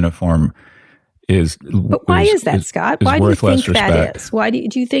police uniform is. But why is that, Scott? Why do you think that is? Why do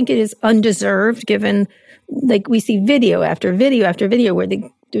you think it is undeserved, given, like, we see video after video after video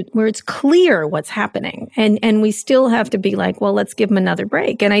where it's clear what's happening, and we still have to be like, well, let's give them another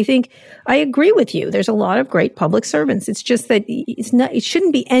break. And I think I agree with you. There's a lot of great public servants. It's just that it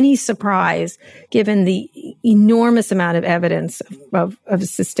shouldn't be any surprise given the enormous amount of evidence of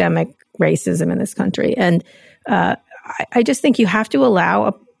systemic racism in this country. And I just think you have to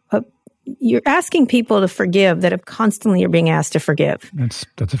allow you're asking people to forgive that have constantly are being asked to forgive.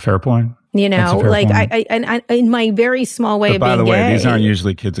 That's a fair point. Like I in my very small way of being gay. By the way, these aren't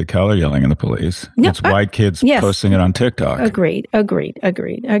usually kids of color yelling at the police. No, it's white kids posting it on TikTok. Agreed. But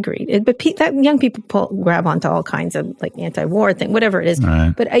that young people grab onto all kinds of like anti-war thing, whatever it is.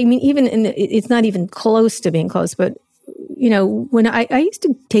 Right. But I mean, even it's not even close to being close. But when I used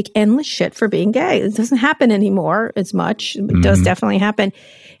to take endless shit for being gay. It doesn't happen anymore as much. It does definitely happen.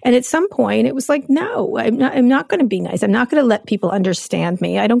 And at some point, it was like, no, I'm not going to be nice. I'm not going to let people understand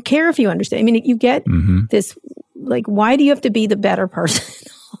me. I don't care if you understand. I mean, you get this, like, why do you have to be the better person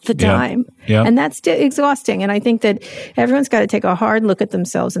all the time? Yeah. And that's exhausting. And I think that everyone's got to take a hard look at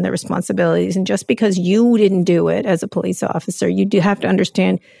themselves and their responsibilities. And just because you didn't do it as a police officer, you do have to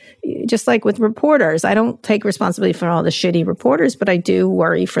understand. Just like with reporters, I don't take responsibility for all the shitty reporters, but I do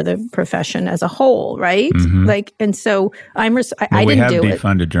worry for the profession as a whole, right? Like, and so I didn't do it. We have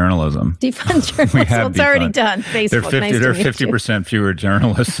defunded journalism. Defund journalism. It's already done. Facebook. There are 50% fewer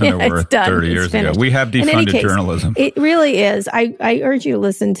journalists than there were 30 years ago. We have defunded journalism. It really is. I urge you to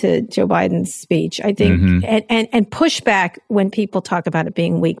listen to Joe Biden's speech. I think, and push back when people talk about it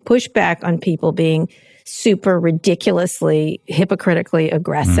being weak. Push back on people being super ridiculously, hypocritically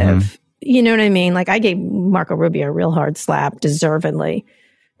aggressive. You know what I mean? Like, I gave Marco Rubio a real hard slap, deservedly.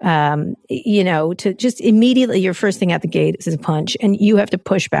 To just immediately, your first thing at the gate is a punch. And you have to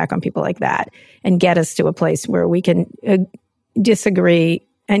push back on people like that and get us to a place where we can disagree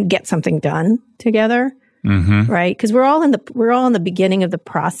and get something done together. Right? Because we're all in the beginning of the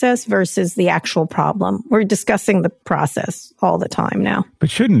process versus the actual problem. We're discussing the process all the time now. But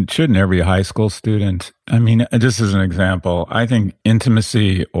shouldn't every high school student? I mean, just as an example, I think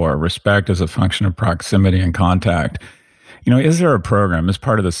intimacy or respect is a function of proximity and contact. Is there a program as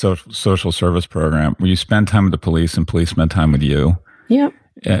part of the social service program where you spend time with the police and police spend time with you? Yep.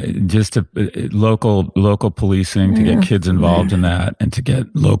 Just local policing to get kids involved in that, and to get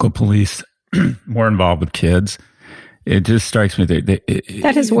local police more involved with kids. It just strikes me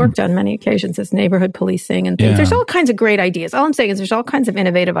that has worked on many occasions as neighborhood policing and things. Yeah. There's all kinds of great ideas. All I'm saying is there's all kinds of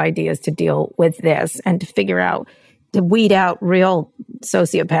innovative ideas to deal with this and to figure out, to weed out real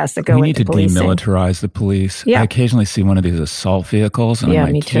sociopaths that go into policing. We need to demilitarize the police. Yeah. I occasionally see one of these assault vehicles and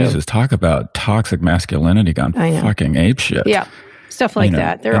I'm like, Jesus, talk about toxic masculinity gone fucking apeshit. Yeah, stuff like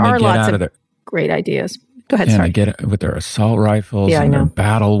that. There are lots of great ideas. Go ahead, sorry. They get it with their assault rifles and their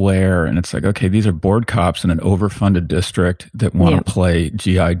battle wear. And it's like, okay, these are board cops in an overfunded district that want to play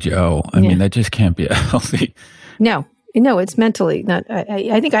G.I. Joe. I mean, that just can't be healthy. No, it's mentally not.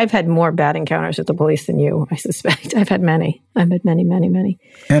 I think I've had more bad encounters with the police than you, I suspect. I've had many. Many.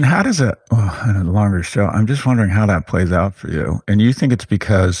 And how does it, in a longer show, I'm just wondering how that plays out for you. And you think it's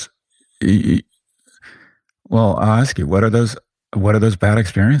because, I'll ask you, what are those bad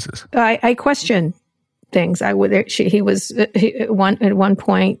experiences? I question things. He was at one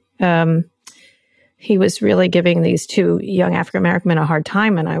point. he was really giving these two young African American men a hard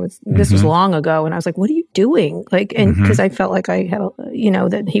time. And this was long ago. And I was like, what are you doing? Like, and because I felt like I had,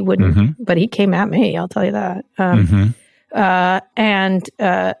 that he wouldn't, but he came at me. I'll tell you that.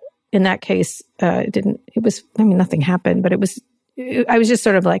 In that case, nothing happened, but I was just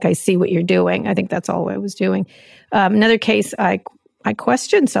sort of like, I see what you're doing. I think that's all I was doing. Another case, I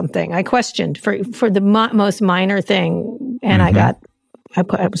questioned something. I questioned for the most minor thing, and I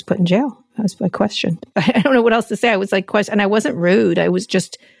was put in jail. I questioned. I don't know what else to say. I was like, and I wasn't rude. I was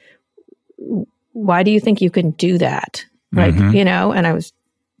just, why do you think you can do that? Like, and I was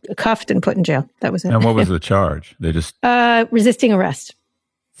cuffed and put in jail. That was it. And what was the charge? They just resisting arrest.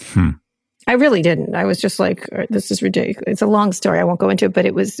 I really didn't. I was just like, this is ridiculous. It's a long story. I won't go into it, but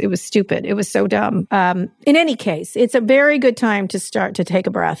it was stupid. It was so dumb. In any case, it's a very good time to start to take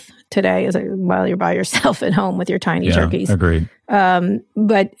a breath today while you're by yourself at home with your tiny turkeys. Agreed.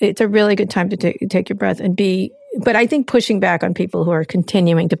 But it's a really good time to take your breath but I think pushing back on people who are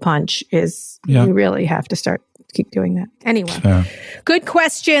continuing to punch you really have to keep doing that. Anyway, good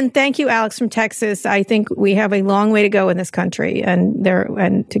question. Thank you, Alex from Texas. I think we have a long way to go in this country and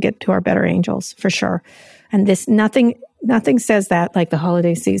to get to our better angels for sure. And nothing says that like the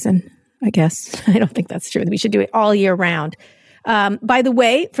holiday season, I guess. I don't think that's true. We should do it all year round. By the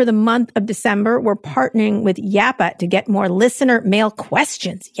way, for the month of December, we're partnering with Yappa to get more listener mail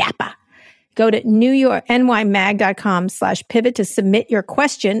questions. Yappa. Go to newyorknymag.com/pivot to submit your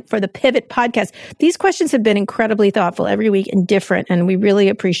question for the Pivot podcast. These questions have been incredibly thoughtful every week and different, and we really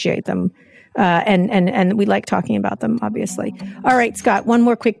appreciate them. And we like talking about them, obviously. All right, Scott, one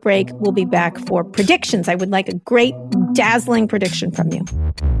more quick break. We'll be back for predictions. I would like a great, dazzling prediction from you.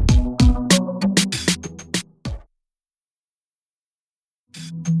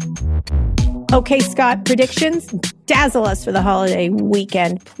 Okay, Scott, predictions. Dazzle us for the holiday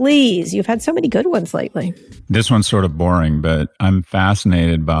weekend, please. You've had so many good ones lately. This one's sort of boring, but I'm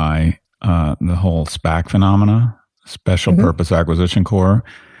fascinated by the whole SPAC phenomena, special purpose acquisition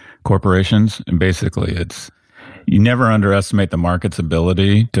corporations. And basically, you never underestimate the market's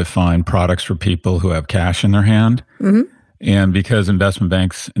ability to find products for people who have cash in their hand. And because investment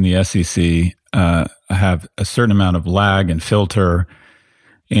banks and the SEC have a certain amount of lag and filter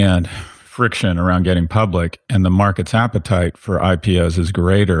and friction around getting public, and the market's appetite for IPOs is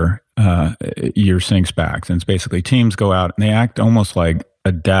greater, you're seeing SPACs. And it's basically teams go out and they act almost like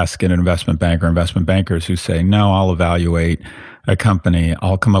a desk at an investment bank or investment bankers who say, no, I'll evaluate a company.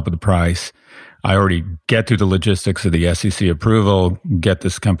 I'll come up with a price. I already get through the logistics of the SEC approval, get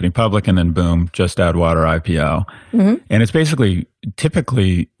this company public, and then boom, just add water IPO. And it's basically,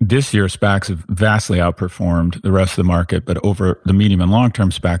 typically this year, SPACs have vastly outperformed the rest of the market, but over the medium and long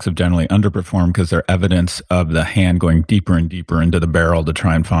term, SPACs have generally underperformed because they're evidence of the hand going deeper and deeper into the barrel to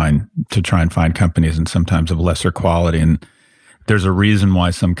try and find companies, and sometimes of lesser quality. And there's a reason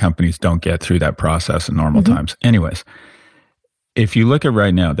why some companies don't get through that process in normal times. Anyways, if you look at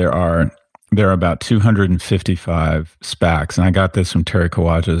right now, there are about 255 SPACs. And I got this from Terry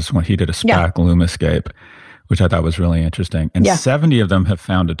Kawajas when he did a SPAC Lumascape, which I thought was really interesting. And 70 of them have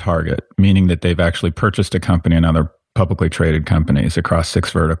found a target, meaning that they've actually purchased a company and other publicly traded companies across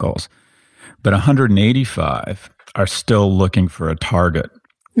 6 verticals. But 185 are still looking for a target.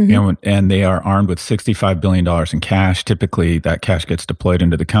 And they are armed with $65 billion in cash. Typically, that cash gets deployed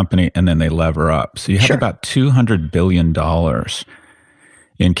into the company and then they lever up. So you have about $200 billion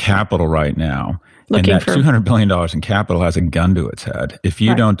in capital right now. And that $200 billion in capital has a gun to its head. If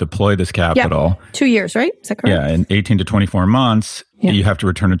you don't deploy this capital... 2 years, right? Is that correct? Yeah, in 18 to 24 months, you have to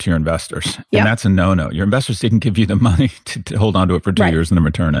return it to your investors. And that's a no-no. Your investors didn't give you the money to hold on to it for 2 years and then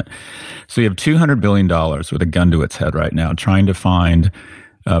return it. So you have $200 billion with a gun to its head right now, trying to find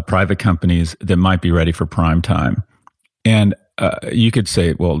private companies that might be ready for prime time. And you could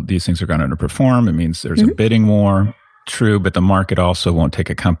say, well, these things are going to underperform. It means there's a bidding war. True, but the market also won't take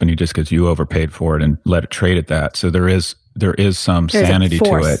a company just because you overpaid for it and let it trade at that. So there is some sanity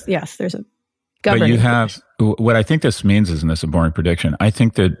to it. Yes, there's a governing. But you have what I think this means isn't this a boring prediction? I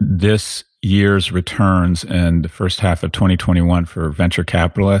think that this year's returns and the first half of 2021 for venture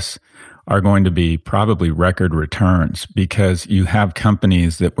capitalists are going to be probably record returns because you have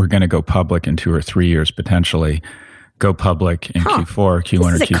companies that were going to go public in 2 or 3 years potentially go public in Q4, Q1, or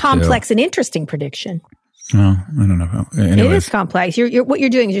Q2. This is a complex and interesting prediction. Well, I don't know. Anyways. It is complex. What you're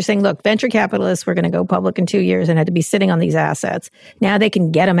doing is you're saying, look, venture capitalists were going to go public in 2 years and had to be sitting on these assets. Now they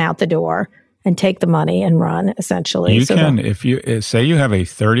can get them out the door and take the money and run, essentially. You can, if you say you have a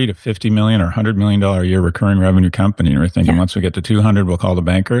 $30 to $50 million or $100 million a year recurring revenue company, and you're thinking once we get to 200, we'll call the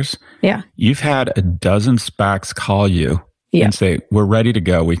bankers. Yeah. You've had a dozen SPACs call you and say, we're ready to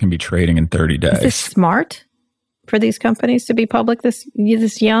go. We can be trading in 30 days. Is this smart for these companies to be public this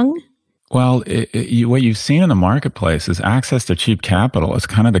young? Well, what you've seen in the marketplace is access to cheap capital is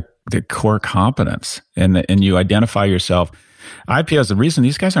kind of the core competence. And you identify yourself. IPOs, the reason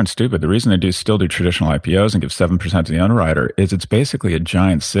these guys aren't stupid, the reason they still do traditional IPOs and give 7% to the underwriter is it's basically a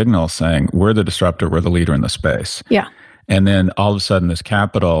giant signal saying, we're the disruptor, we're the leader in the space. Yeah. And then all of a sudden, this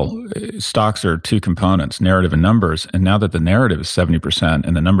capital, stocks are two components, narrative and numbers. And now that the narrative is 70%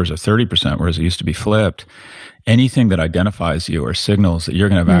 and the numbers are 30%, whereas it used to be flipped, anything that identifies you or signals that you're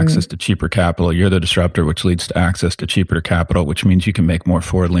going to have access to cheaper capital, you're the disruptor, which leads to access to cheaper capital, which means you can make more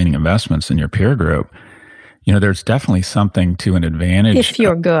forward-leaning investments in your peer group. You know, there's definitely something to an advantage. If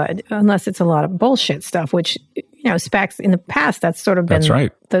you're good, unless it's a lot of bullshit stuff, which, you know, SPACs in the past, that's sort of been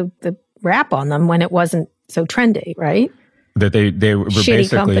the rap on them when it wasn't so trendy, right? That they were shitty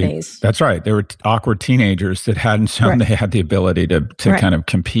basically companies. That's right. They were awkward teenagers that hadn't shown they had the ability to kind of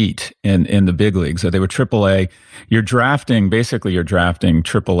compete in the big leagues. So they were AAA. You're drafting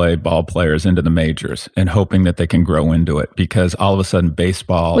AAA ball players into the majors and hoping that they can grow into it because all of a sudden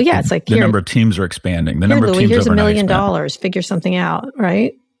baseball. Well, yeah, it's like the number of teams are expanding. The number of teams here's $1 overnight million. Figure something out,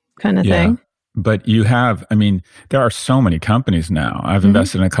 right? Kind of thing. But you have, I mean, there are so many companies now. I've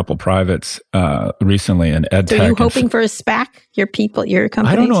invested in a couple privates recently in EdTech. So are you hoping for a SPAC? Your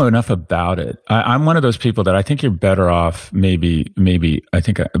companies? I don't know enough about it. I'm one of those people that I think you're better off, maybe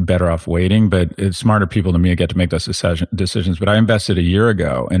better off waiting, but it's smarter people than me get to make those decisions. But I invested a year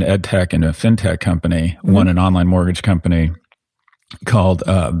ago in EdTech in a fintech company, one an online mortgage company called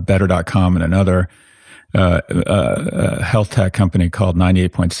Better.com and another health tech company called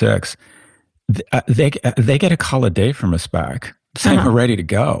 98.6. They get a call a day from a SPAC saying we're ready to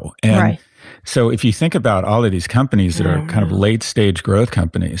go. And so if you think about all of these companies that are kind of late stage growth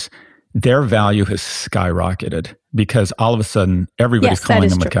companies, their value has skyrocketed because all of a sudden everybody's calling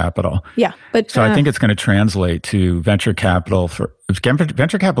them with capital. Yeah. But so I think it's going to translate to venture capital.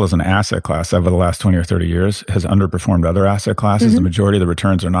 Venture capital is an asset class over the last 20 or 30 years has underperformed other asset classes. The majority of the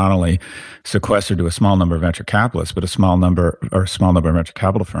returns are not only sequestered to a small number of venture capitalists, but a small number of venture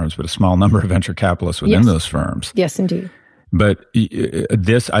capital firms, but a small number of venture capitalists within those firms. Yes, indeed. But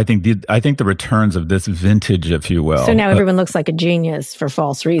I think the returns of this vintage, if you will. So now everyone looks like a genius for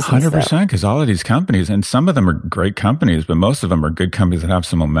false reasons. 100%, because all of these companies, and some of them are great companies, but most of them are good companies that have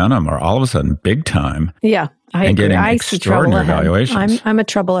some momentum, are all of a sudden big time. Yeah, I agree. Getting I see trouble ahead. Valuations. I'm a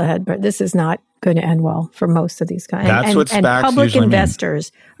trouble ahead, but this is not going to end well for most of these guys. That's what SPACs and public usually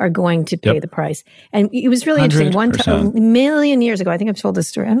investors are going to pay the price. And it was really interesting. One time, a million years ago, I think I've told this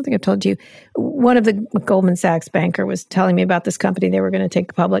story. I don't think I've told you. One of the Goldman Sachs banker was telling me about this company they were going to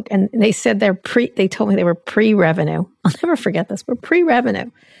take public, and they said they told me they were pre-revenue. I'll never forget this. We're pre-revenue.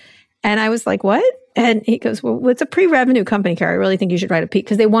 And I was like, what? And he goes, well, it's a pre-revenue company, Carrie. I really think you should write a piece,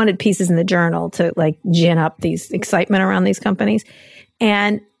 because they wanted pieces in the journal to like gin up these excitement around these companies.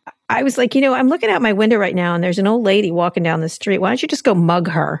 And I was like, I'm looking out my window right now and there's an old lady walking down the street. Why don't you just go mug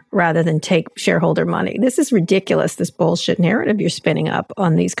her rather than take shareholder money? This is ridiculous, this bullshit narrative you're spinning up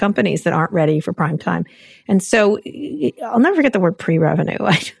on these companies that aren't ready for prime time. And so I'll never forget the word pre-revenue.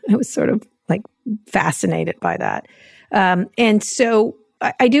 I was sort of like fascinated by that. And so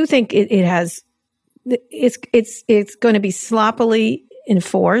I do think it's going to be sloppily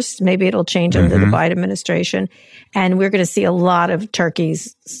enforced. Maybe it'll change under the Biden administration. And we're going to see a lot of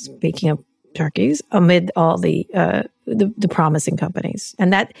turkeys, speaking of turkeys, amid all the promising companies.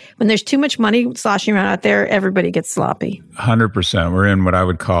 And that when there's too much money sloshing around out there, everybody gets sloppy. 100%. We're in what I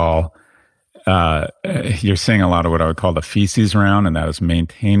would call, you're seeing a lot of what I would call the feces round, and that is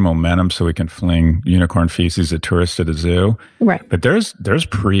maintain momentum so we can fling unicorn feces at tourists to the zoo. Right. But there's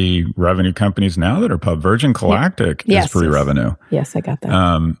pre-revenue companies now that are Virgin Galactic is pre-revenue. Yes, I got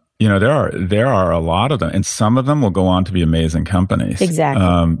that. There are a lot of them, and some of them will go on to be amazing companies.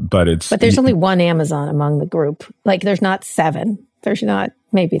 Exactly. But there's only one Amazon among the group. Like there's not seven.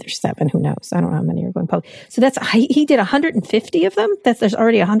 Maybe there's seven. Who knows? I don't know how many are going public. So he did 150 of them. There's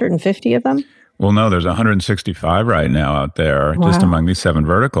already 150 of them. Well, no, there's 165 right now out there, just among these 7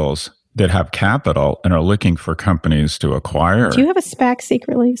 verticals that have capital and are looking for companies to acquire. Do you have a SPAC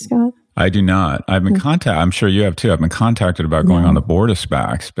secretly, Scott? I do not. I've been contacted. I'm sure you have too. I've been contacted about going on the board of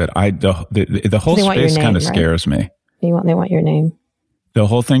SPACs, but the whole space kind of scares me. They want your name. The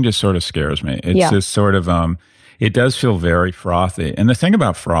whole thing just sort of scares me. It's just sort of it does feel very frothy. And the thing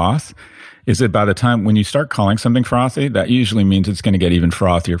about froth is that by the time when you start calling something frothy, that usually means it's going to get even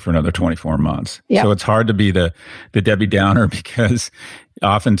frothier for another 24 months. Yep. So it's hard to be the Debbie Downer because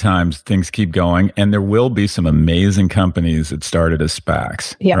oftentimes things keep going, and there will be some amazing companies that started as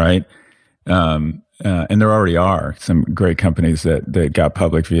SPACs, right? and there already are some great companies that got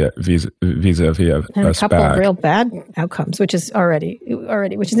public via Visa via and a couple SPAC. of real bad outcomes, which is already,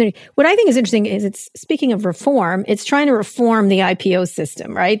 which is what I think is interesting is it's speaking of reform, it's trying to reform the IPO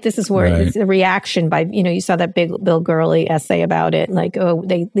system, right? This is where it's a reaction by, you saw that big Bill Gurley essay about it, like, oh,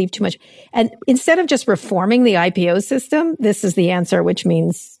 they leave too much. And instead of just reforming the IPO system, this is the answer, which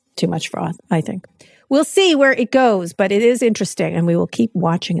means too much fraud, I think. We'll see where it goes, but it is interesting, and we will keep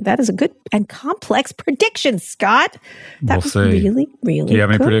watching it. That is a good and complex prediction, Scott. That was really, really Do you have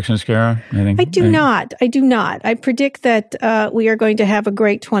any good. predictions, Kara? I do not. I predict that we are going to have a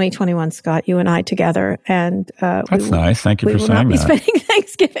great 2021, Scott, you and I together. And that's nice. Thank you for saying that. We will not be spending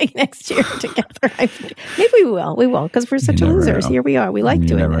Thanksgiving next year together. Maybe we will. We will, because we're such losers. Here we are. We like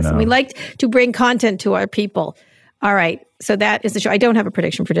doing this. And we like to bring content to our people. All right. So that is the show. I don't have a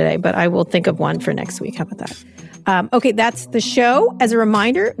prediction for today, but I will think of one for next week. How about that? Okay, that's the show. As a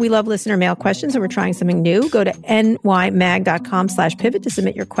reminder, we love listener mail questions, and we're trying something new. Go to nymag.com/pivot to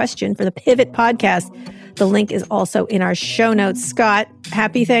submit your question for the Pivot podcast. The link is also in our show notes. Scott,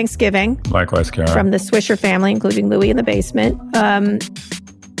 happy Thanksgiving. Likewise, Kara. From the Swisher family, including Louie in the basement.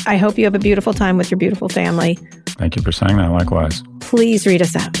 I hope you have a beautiful time with your beautiful family. Thank you for saying that. Likewise. Please read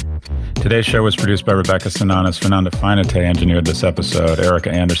us out. Today's show was produced by Rebecca Sananas. Fernanda Finite engineered this episode.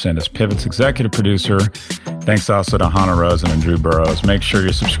 Erica Anderson is Pivot's executive producer. Thanks also to Hannah Rosen and Drew Burrows. Make sure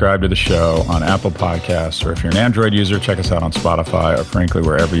you're subscribed to the show on Apple Podcasts, or if you're an Android user, check us out on Spotify, or frankly,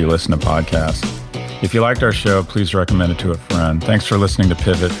 wherever you listen to podcasts. If you liked our show, please recommend it to a friend. Thanks for listening to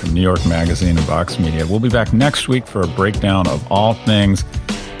Pivot from New York Magazine and Vox Media. We'll be back next week for a breakdown of all things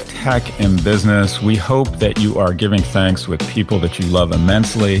tech and business. We hope that you are giving thanks with people that you love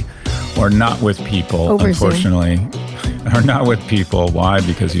immensely, or not with people, unfortunately, or not with people. Why?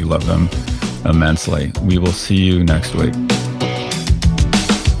 Because you love them immensely. We will see you next week.